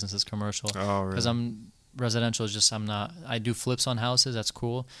 of my business is commercial. Oh, really? Because residential is just, I do flips on houses, that's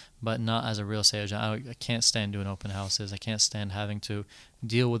cool, but not as a real estate agent. I can't stand doing open houses. I can't stand having to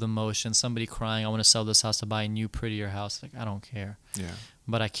deal with emotion, somebody crying, "I want to sell this house to buy a new, prettier house." Like, I don't care. Yeah.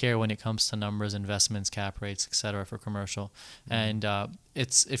 But I care when it comes to numbers, investments, cap rates, etc. for commercial. And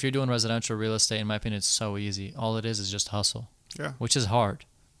if you're doing residential real estate, in my opinion, it's so easy. All it is just hustle. Yeah. Which is hard.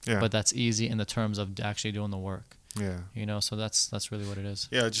 Yeah. But that's easy in the terms of actually doing the work. Yeah. So that's really what it is.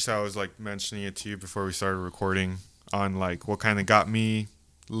 Yeah, just how I was like mentioning it to you before we started recording on like what kind of got me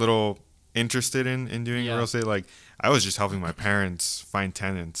a little interested in doing real estate. Like I was just helping my parents find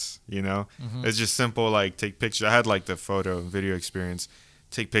tenants, It's just simple, like take pictures. I had like the photo and video experience.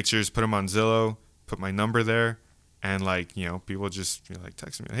 Take pictures, put them on Zillow, put my number there, and like, people just like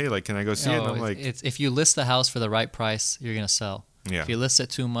texting me, "Hey, like, can I go see it?" And I'm like, if you list the house for the right price, you're gonna sell. Yeah. If you list it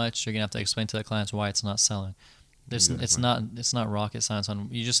too much, you're gonna have to explain to the clients why it's not selling. It's not rocket science.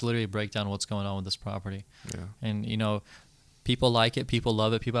 You just literally break down what's going on with this property. Yeah. And people like it, people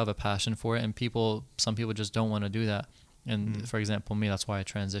love it, people have a passion for it, and some people just don't want to do that. And for example, me, that's why I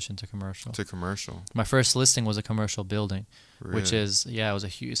transitioned to commercial. To commercial. My first listing was a commercial building, Really? which is, it was a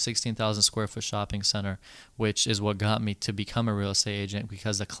huge 16,000 square foot shopping center, which is what got me to become a real estate agent,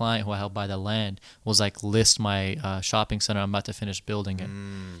 because the client who I helped buy the land was like, list my shopping center. I'm about to finish building it.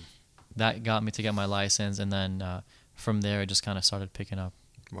 That got me to get my license. And then from there, it just kind of started picking up.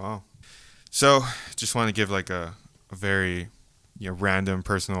 Wow. So just want to give like a very random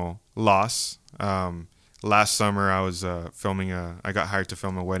personal loss. Last summer, I was filming I got hired to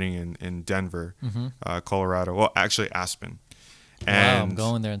film a wedding in Denver, Colorado. Well, actually Aspen. And wow, I'm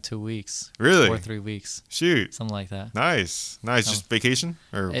going there in 2 weeks. Really? Or 3 weeks. Shoot. Something like that. Nice. Just vacation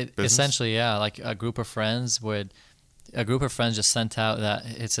or business? Essentially, yeah. Like a group of friends just sent out that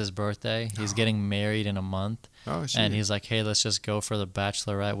it's his birthday. He's getting married in a month. Oh, shit. And he's like, hey, let's just go for the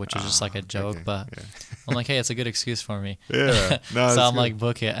bachelorette, which is just like a joke. Okay. But I'm like, hey, it's a good excuse for me. Yeah. No, so I'm good. like,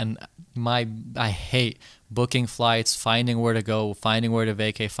 book it. And I hate booking flights, finding where to go, finding where to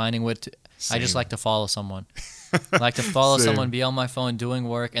vacate, finding what to... Same. I just like to follow someone. I like to follow Same. someone, be on my phone doing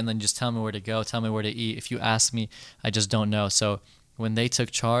work, and then just tell me where to go, tell me where to eat. If you ask me, I just don't know. So when they took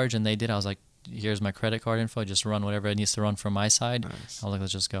charge and they did, I was like, here's my credit card info. Just run whatever it needs to run from my side. Nice. I was like,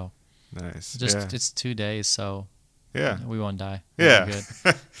 let's just go. Nice. It's 2 days, so we won't die. Yeah.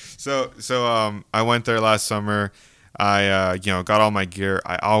 Good. So I went there last summer. I got all my gear.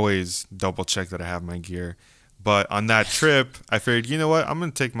 I always double check that I have my gear. But on that trip, I figured, you know what? I'm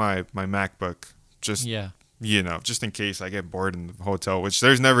gonna take my MacBook just just in case I get bored in the hotel. Which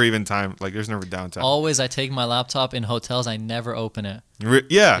there's never even time. Like there's never downtime. Always, I take my laptop in hotels. I never open it.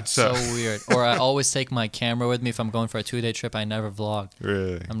 It's so weird. Or I always take my camera with me if I'm going for a 2-day trip. I never vlog.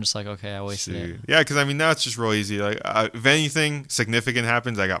 Really? I'm just like, okay, I wasted it. Yeah, because I mean now it's just real easy. Like if anything significant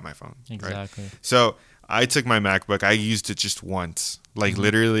happens, I got my phone. Exactly. Right? So I took my MacBook. I used it just once. Like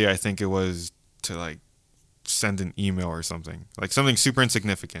literally, I think it was to like send an email or something. Like something super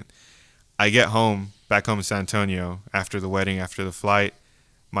insignificant. I get back home in San Antonio after the wedding, after the flight.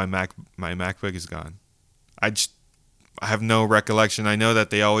 My MacBook is gone. I have no recollection. I know that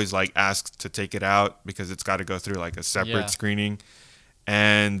they always like ask to take it out because it's got to go through like a separate screening.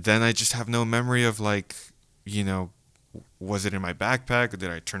 And then I just have no memory of like, was it in my backpack or did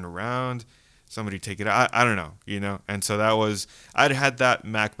I turn around? Somebody take it out. I don't know, And so I'd had that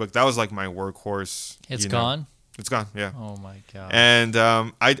MacBook. That was like my workhorse. It's gone? It's gone, yeah. Oh my God. And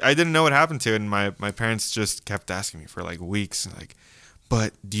I didn't know what happened to it. And my parents just kept asking me for like weeks. Like,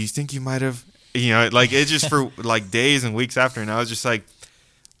 but do you think you might have, like it just for like days and weeks after. And I was just like,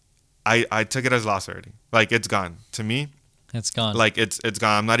 I took it as lost already. Like it's gone. To me, it's gone. Like it's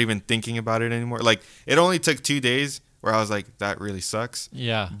gone. I'm not even thinking about it anymore. Like it only took 2 days where I was like, that really sucks.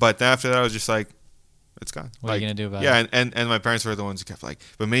 Yeah. But then after that, I was just like, it's gone. What are you going to do about it? Yeah, and my parents were the ones who kept like,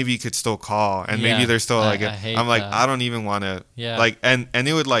 but maybe you could still call. And maybe they're still like, I'm like, I don't even want to. Yeah. Like, and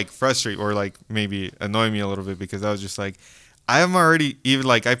it would like frustrate or like maybe annoy me a little bit because I was just like, I'm already even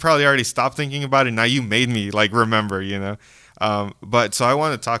like, I probably already stopped thinking about it. Now you made me like remember, But so I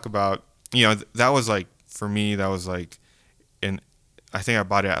want to talk about, that was like, for me, that was like, I think I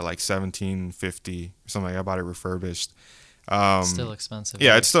bought it at like $1,750 or something. I bought it refurbished. Still expensive.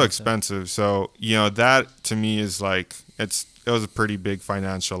 Yeah, it's still expensive. So, that to me is like, it was a pretty big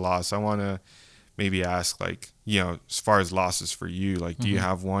financial loss. I want to maybe ask like, as far as losses for you, like, do you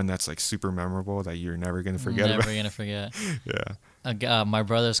have one that's like super memorable that you're never going to forget about? Never going to forget. Yeah. My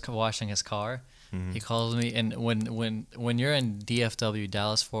brother's washing his car. He calls me, and when you're in DFW,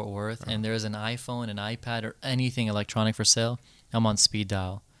 Dallas Fort Worth, and there's an iPhone, an iPad, or anything electronic for sale, I'm on speed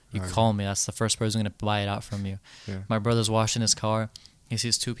dial. You call me. That's the first person going to buy it out from you. Yeah. My brother's washing his car. He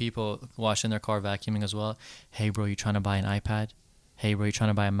sees 2 people washing their car, vacuuming as well. Hey, bro, you trying to buy an iPad? Hey, bro, you trying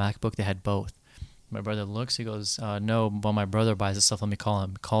to buy a MacBook? They had both. My brother looks. He goes, no, but my brother buys this stuff. Let me call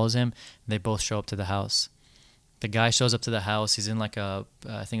him. Calls him. They both show up to the house. The guy shows up to the house. He's in like I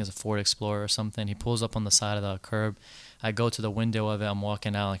think it's a Ford Explorer or something. He pulls up on the side of the curb. I go to the window of it. I'm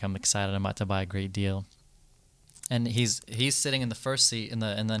walking out like I'm excited. I'm about to buy a great deal. And he's sitting in the first seat, and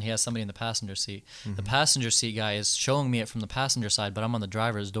then he has somebody in the passenger seat. The passenger seat guy is showing me it from the passenger side, but I'm on the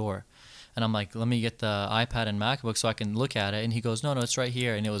driver's door. And I'm like, let me get the iPad and MacBook so I can look at it. And he goes, no, it's right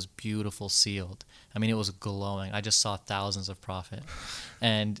here. And it was beautiful sealed. I mean, it was glowing. I just saw thousands of profit.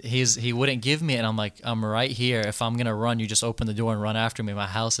 And he wouldn't give me it. And I'm like, I'm right here. If I'm going to run, you just open the door and run after me. My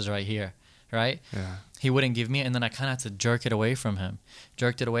house is right here. Right? Yeah. He wouldn't give me it, and then I kind of had to jerk it away from him.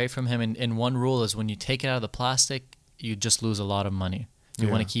 And one rule is when you take it out of the plastic, you just lose a lot of money. You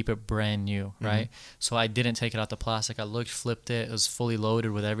want to keep it brand new, right? So I didn't take it out the plastic. I looked, flipped it. It was fully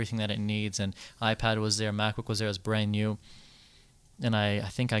loaded with everything that it needs, and iPad was there, MacBook was there. It was brand new. And I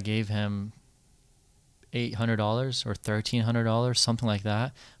think I gave him $800 or $1,300, something like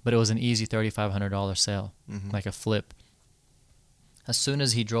that. But it was an easy $3,500 sale, like a flip. As soon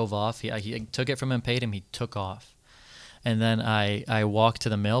as he drove off, he took it from him, paid him, he took off. And then I walked to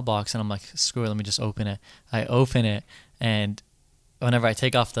the mailbox, and I'm like, screw it, let me just open it. I open it, and whenever I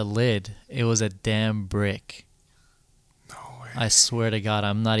take off the lid, it was a damn brick. No way. I swear to God,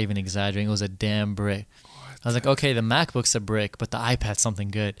 I'm not even exaggerating. It was a damn brick. I was like, okay, the MacBook's a brick, but the iPad's something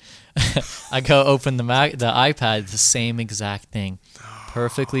good. I go open the iPad, the same exact thing.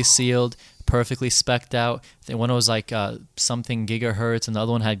 Perfectly sealed, perfectly spec'd out. One was like something gigahertz, and the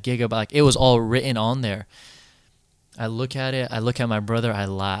other one had gigabyte. Like, it was all written on there. I look at it, I look at my brother, I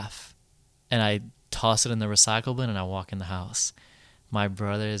laugh. And I toss it in the recycle bin, and I walk in the house. My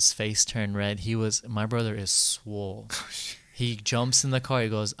brother's face turned red. My brother is swole. He jumps in the car. He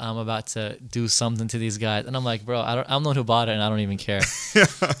goes, I'm about to do something to these guys. And I'm like, bro, I'm the one who bought it, and I don't even care.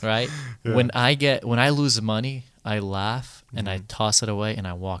 Right? Yeah. When I lose money, I laugh, and I toss it away, and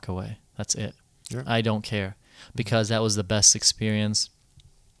I walk away. That's it. Yeah. I don't care, because that was the best experience.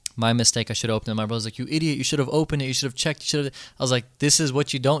 My mistake, I should have opened it. My brother's like, you idiot, you should have opened it. You should have checked. I was like, this is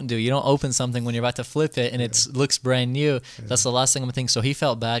what you don't do. You don't open something when you're about to flip it, and it looks brand new. Yeah. That's the last thing I'm going to think. So he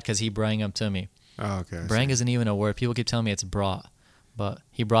felt bad because he brought them to me. Oh, okay. Brang isn't even a word. People keep telling me it's brought, but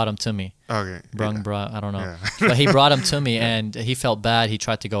he brought them to me. Okay. Brung, brought, I don't know. Yeah. But he brought them to me, and he felt bad. He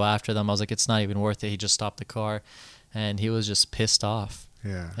tried to go after them. I was like, it's not even worth it. He just stopped the car, and he was just pissed off.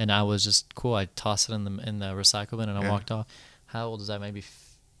 Yeah. And I was just cool. I tossed it in the recycle bin, and I walked off. How old is that? Maybe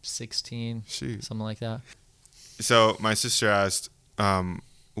 16, something like that. So my sister asked,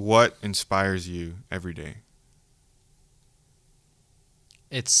 what inspires you every day?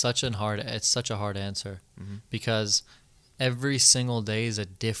 It's such a hard answer, because every single day is a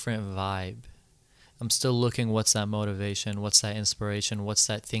different vibe. I'm still looking, what's that motivation? What's that inspiration? What's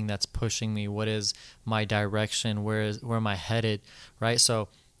that thing that's pushing me? What is my direction? Where am I headed? Right? So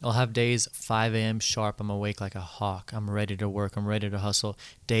I'll have days 5 a.m. sharp. I'm awake like a hawk. I'm ready to work. I'm ready to hustle.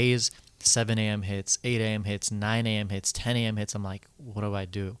 Days 7 a.m. hits, 8 a.m. hits, 9 a.m. hits, 10 a.m. hits. I'm like, what do I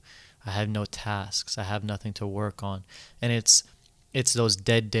do? I have no tasks. I have nothing to work on. And it's those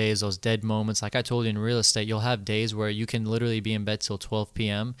dead days, those dead moments. Like I told you, in real estate, you'll have days where you can literally be in bed till 12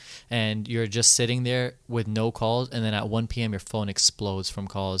 p.m. and you're just sitting there with no calls, and then at 1 p.m. your phone explodes from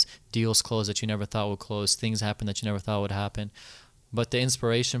calls. Deals close that you never thought would close. Things happen that you never thought would happen. But the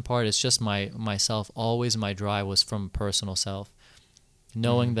inspiration part is just myself. Always my drive was from personal self.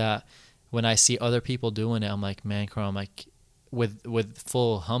 Knowing that when I see other people doing it, I'm like, man, Carl, I'm like, with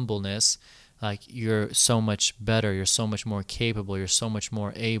full humbleness, like, you're so much better, you're so much more capable, you're so much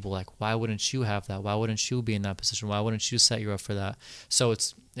more able. Like, why wouldn't you have that? Why wouldn't you be in that position? Why wouldn't you set you up for that? So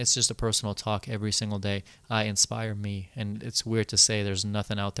it's just a personal talk every single day. I inspire me, and it's weird to say there's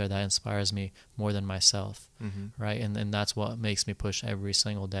nothing out there that inspires me more than myself, right? And that's what makes me push every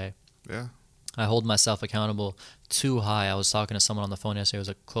single day. Yeah. I hold myself accountable too high. I was talking to someone on the phone yesterday. It was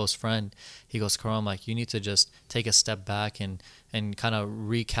a close friend. He goes, Karam, like, you need to just take a step back and kind of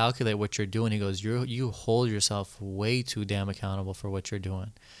recalculate what you're doing. He goes, you hold yourself way too damn accountable for what you're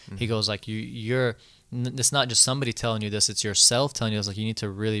doing. He goes, like, it's not just somebody telling you this, it's yourself telling you this. Like, you need to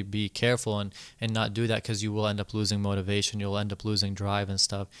really be careful and not do that, because you will end up losing motivation. You'll end up losing drive and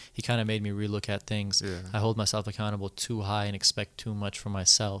stuff. He kind of made me relook at things. Yeah. I hold myself accountable too high and expect too much from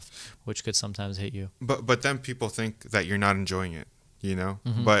myself, which could sometimes hit you. But then people think that you're not enjoying it, you know?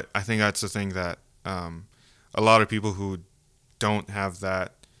 But I think that's the thing that a lot of people who don't have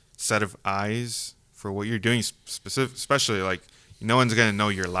that set of eyes for what you're doing, especially, like, no one's going to know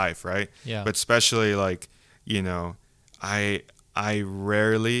your life, right? Yeah. But especially, like, you know, I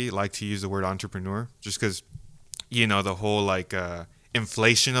rarely like to use the word entrepreneur, just because, you know, the whole, like,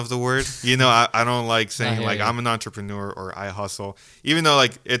 inflation of the word, you know, I don't like saying, like, I'm an entrepreneur or I hustle, even though,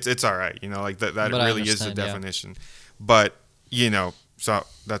 like, it's all right, you know, like, that really is the definition. Yeah. But, you know, so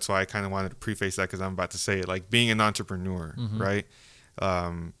that's why I kind of wanted to preface that, because I'm about to say it, like, being an entrepreneur, right?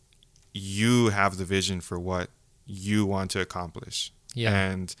 You have the vision for what you want to accomplish,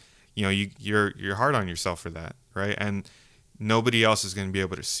 and you know, you're hard on yourself for that, right? And nobody else is going to be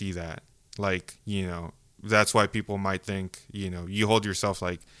able to see that. Like, you know, that's why people might think, you know, you hold yourself,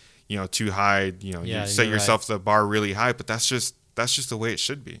 like, you know, too high, you know, you set yourself the bar really high, but that's just the way it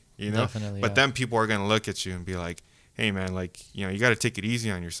should be, you know. Definitely, but then people are going to look at you and be like, hey man, like, you know, you got to take it easy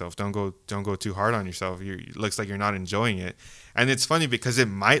on yourself. Don't go too hard on yourself. It looks like you're not enjoying it. And it's funny, because it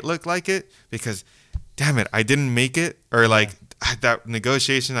might look like it, because damn it, I didn't make it, or like that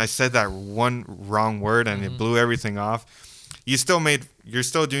negotiation, I said that one wrong word and it blew everything off. You're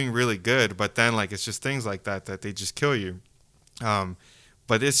still doing really good, but then, like, it's just things like that they just kill you.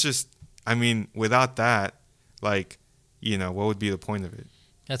 But it's just, I mean, without that, like, what would be the point of it?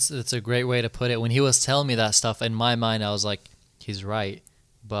 That's a great way to put it. When he was telling me that stuff, in my mind, I was like, he's right.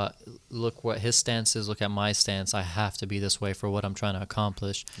 But look what his stance is. Look at my stance. I have to be this way for what I'm trying to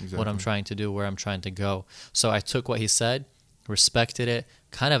accomplish, what I'm trying to do, where I'm trying to go. So I took what he said, respected it,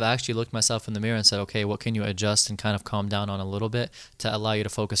 kind of actually looked myself in the mirror and said, okay, what can you adjust and kind of calm down on a little bit to allow you to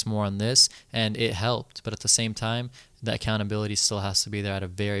focus more on this? And it helped. But at the same time, the accountability still has to be there at a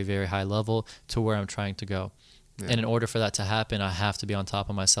very, very high level to where I'm trying to go. Yeah. And in order for that to happen, I have to be on top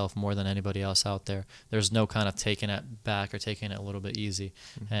of myself more than anybody else out there. There's no kind of taking it back or taking it a little bit easy.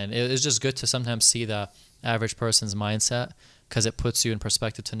 Mm-hmm. And it's just good to sometimes see the average person's mindset, because it puts you in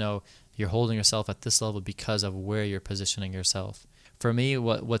perspective to know you're holding yourself at this level because of where you're positioning yourself. For me,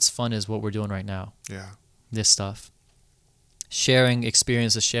 what's fun is what we're doing right now. Yeah. This stuff. Sharing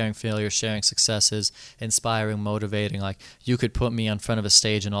experiences, sharing failures, sharing successes, inspiring, motivating. Like, you could put me in front of a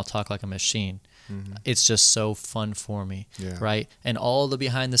stage and I'll talk like a machine. Mm-hmm. It's just so fun for me, right? And all the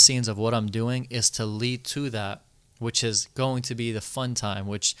behind the scenes of what I'm doing is to lead to that, which is going to be the fun time,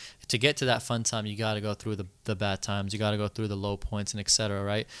 which to get to that fun time, you got to go through the bad times. You got to go through the low points and et cetera,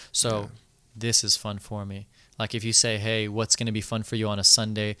 right? So this is fun for me. Like, if you say, hey, what's going to be fun for you on a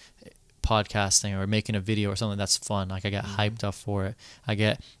Sunday, podcasting or making a video or something, that's fun. Like, I get hyped up for it. I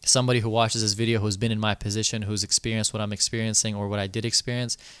get somebody who watches this video who's been in my position, who's experienced what I'm experiencing or what I did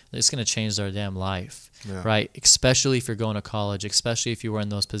experience. It's going to change their damn life, right? Especially if you're going to college, especially if you were in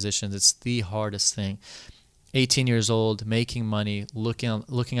those positions. It's the hardest thing. 18 years old, making money,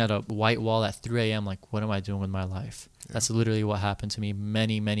 looking at a white wall at 3 a.m. like, what am I doing with my life? That's literally what happened to me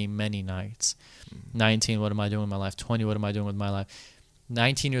many, many, many nights. 19, what am I doing with my life? 20, what am I doing with my life?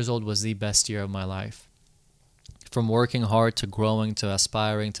 19 years old was the best year of my life. From working hard to growing to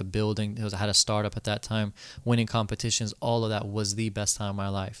aspiring to building. I had a startup at that time, winning competitions. All of that was the best time of my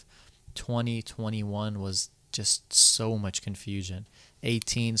life. 2021 was just so much confusion.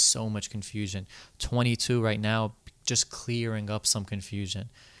 18, so much confusion. 22 right now, just clearing up some confusion.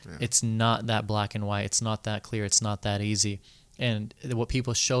 Yeah. It's not that black and white. It's not that clear. It's not that easy. And what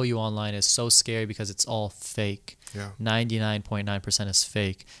people show you online is so scary because it's all fake. 99.9% is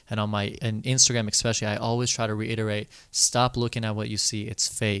fake. And on Instagram especially, I always try to reiterate, stop looking at what you see. It's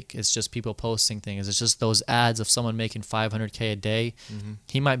fake. It's just people posting things. It's just those ads of someone making $500K a day. Mm-hmm.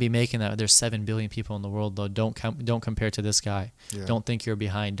 He might be making that. There's 7 billion people in the world, though. Don't compare to this guy. Don't think you're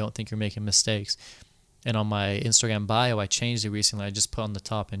behind. Don't think you're making mistakes. And on my Instagram bio, I changed it recently. I just put on the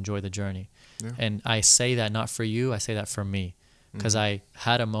top, enjoy the journey. And I say that not for you. I say that for me. Because I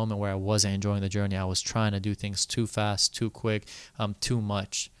had a moment where I wasn't enjoying the journey. I was trying to do things too fast, too quick, too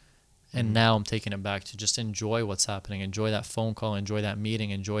much. And now I'm taking it back to just enjoy what's happening. Enjoy that phone call. Enjoy that meeting.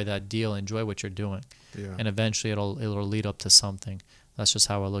 Enjoy that deal. Enjoy what you're doing. And eventually it'll lead up to something. That's just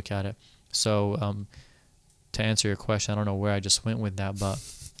how I look at it. So to answer your question, I don't know where I just went with that, but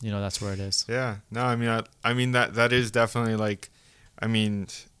that's where it is. Yeah. No, I mean that is definitely like, I mean,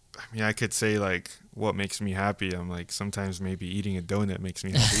 I could say like what makes me happy. I'm like, sometimes maybe eating a donut makes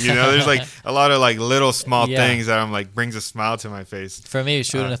me happy. There's like a lot of like little small things that I'm like brings a smile to my face. For me,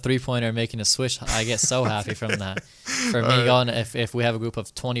 shooting a 3-pointer and making a switch, I get so happy from that. For me, going if we have a group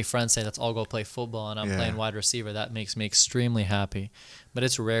of 20 friends, say let's all go play football and I'm playing wide receiver, that makes me extremely happy. But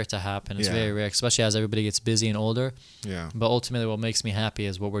it's rare to happen. It's very rare, especially as everybody gets busy and older. But ultimately, what makes me happy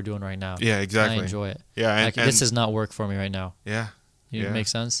is what we're doing right now. Yeah, exactly. I enjoy it. Yeah, and this is not work for me right now. Yeah. Make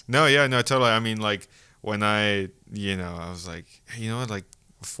sense? No, totally. I mean, like when I was like, hey, like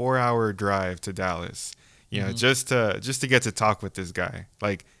a 4-hour drive to Dallas, just to get to talk with this guy,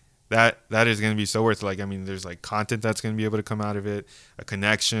 like that is going to be so worth it. Like, I mean, there's like content that's going to be able to come out of it, a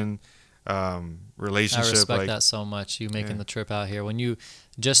connection, relationship. I respect that so much. You making the trip out here when you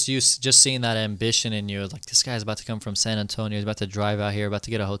just seeing that ambition in you, like this guy's about to come from San Antonio, he's about to drive out here, about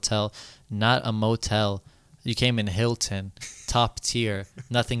to get a hotel, not a motel. You came in Hilton, top tier,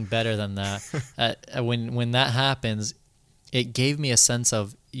 nothing better than that. When that happens, it gave me a sense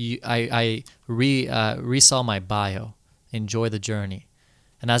of I resaw my bio, enjoy the journey.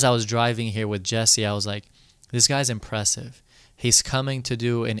 And as I was driving here with Jesse, I was like, this guy's impressive. He's coming to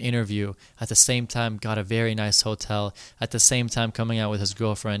do an interview, at the same time got a very nice hotel, at the same time coming out with his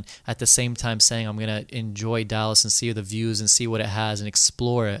girlfriend, at the same time saying I'm going to enjoy Dallas and see the views and see what it has and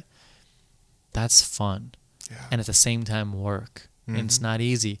explore it. That's fun. And at the same time work. And it's not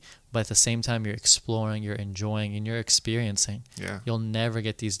easy, but at the same time you're exploring, you're enjoying, and you're experiencing. You'll never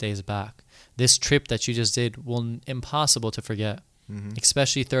get these days back. This trip that you just did impossible to forget.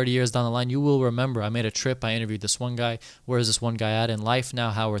 Especially 30 years down the line, you will remember, I made a trip, I interviewed this one guy, where is this one guy at in life now,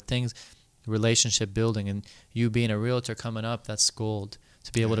 how are things, relationship building, and you being a realtor coming up, that's gold.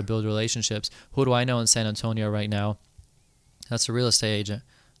 to be able to build relationships. Who do I know in San Antonio right now that's a real estate agent?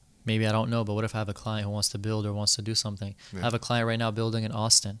 Maybe I don't know, but what if I have a client who wants to build or wants to do something? I have a client right now building in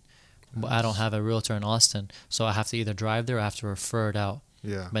Austin. But I don't have a realtor in Austin, so I have to either drive there or I have to refer it out.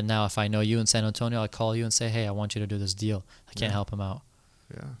 Yeah. But now if I know you in San Antonio, I call you and say, hey, I want you to do this deal. I can't help him out.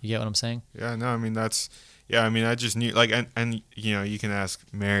 Yeah. You get what I'm saying? Yeah, no, I mean, I just knew, like, and you know, you can ask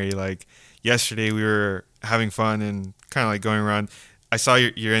Mary, like, yesterday we were having fun and kind of like going around. I saw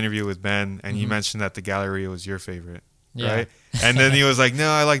your interview with Ben, and you mentioned that the Galleria was your favorite, right? And then he was like, no,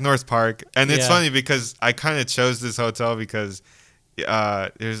 I like North Park. And it's funny because I kind of chose this hotel because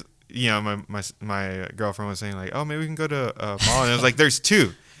there's, you know, my girlfriend was saying, like, oh, maybe we can go to a mall. And I was like, there's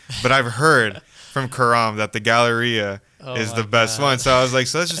two. But I've heard from Karam that the Galleria is the best one. So I was like,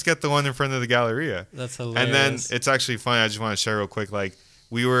 so let's just get the one in front of the Galleria. That's hilarious. And then it's actually funny. I just want to share real quick. Like,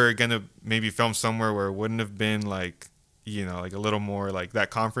 we were going to maybe film somewhere where it wouldn't have been like, you know, like a little more like that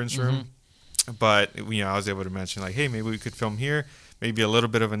conference room. But, you know, I was able to mention, like, hey, maybe we could film here. Maybe a little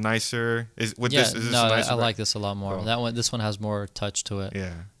bit of a nicer. Is this a nicer? I like this a lot more. Cool. This one has more touch to it.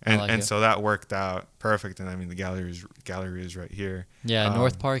 Yeah, and so that worked out perfect. And I mean, the gallery is right here. Yeah,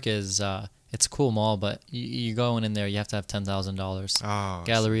 North Park is it's a cool mall, but you going in there, you have to have $10,000. Oh,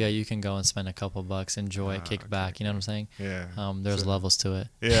 Galleria, you can go and spend a couple bucks, enjoy it, kick back. You know what I'm saying? Yeah. There's levels to it.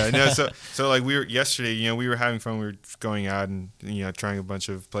 Yeah. No. So like we were yesterday. You know, we were having fun. We were going out and, you know, trying a bunch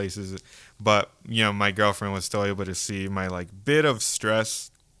of places. But, you know, my girlfriend was still able to see my, like, bit of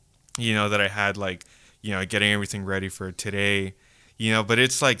stress, you know, that I had, like, you know, getting everything ready for today, you know, but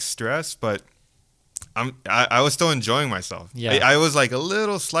it's like stress, but I was still enjoying myself. Yeah. I was like a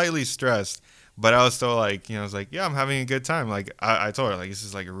little slightly stressed, but I was still like, you know, I was like, yeah, I'm having a good time. Like I told her, like, this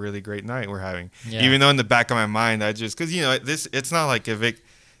is like a really great night we're having. Yeah. Even though in the back of my mind, cause you know, it's not like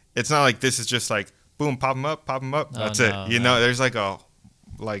it's not like this is just like, boom, pop them up. That's it. You know, there's like a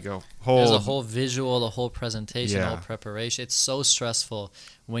whole... There's a whole visual, a whole presentation, a whole preparation. It's so stressful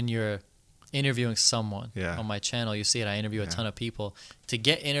when you're interviewing someone. On my channel, you see it. I interview a ton of people. To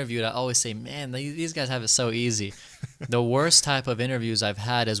get interviewed, I always say, man, these guys have it so easy. The worst type of interviews I've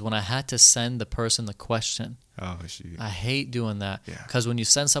had is when I had to send the person the question. Oh, shoot. I hate doing that because when you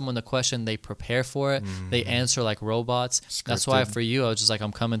send someone the question, they prepare for it. They answer like robots. Scripted. That's why for you, I was just like,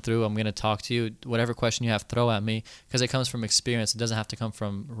 I'm coming through. I'm going to talk to you. Whatever question you have, throw at me because it comes from experience. It doesn't have to come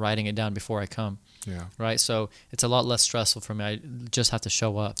from writing it down before I come. Yeah. Right? So it's a lot less stressful for me. I just have to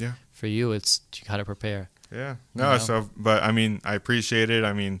show up. Yeah. For you, it's you got to prepare. Yeah. No, but I mean, I appreciate it.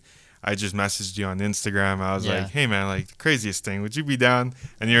 I mean, I just messaged you on Instagram. I was like, hey, man, like the craziest thing. Would you be down?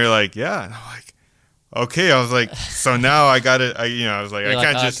 And you're like, yeah. And I'm like, okay. I was like, so now I got it. I was like, I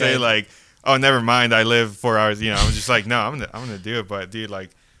can't just say like, oh, never mind. I live 4 hours. You know, I was just like, no, I'm gonna do it. But dude, like,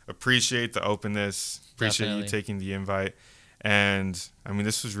 appreciate the openness. Appreciate you taking the invite. And I mean,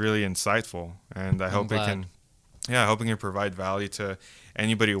 this was really insightful. And I hope it can provide value to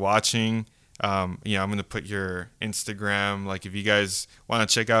anybody watching. You know, I'm going to put your Instagram. Like, if you guys want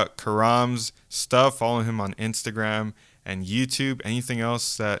to check out Karam's stuff, follow him on Instagram and YouTube. Anything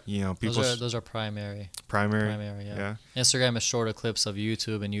else that, you know, people... Those are primary. Primary, yeah. Instagram is shorter clips of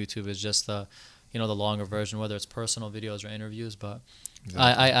YouTube, and YouTube is just the longer version, whether it's personal videos or interviews. But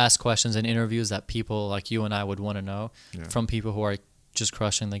I ask questions in interviews that people like you and I would want to know from people who are just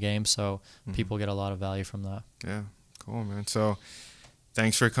crushing the game. So people get a lot of value from that. Yeah, cool, man. So...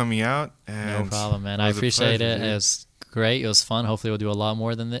 thanks for coming out. And no problem, man. I appreciate it. It was great. It was fun. Hopefully we'll do a lot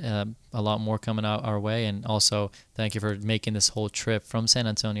more than a lot more coming out our way. And also, thank you for making this whole trip from San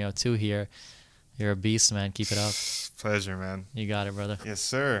Antonio to here. You're a beast, man. Keep it up. Pleasure, man. You got it, brother. Yes,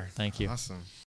 sir. Thank you. Awesome.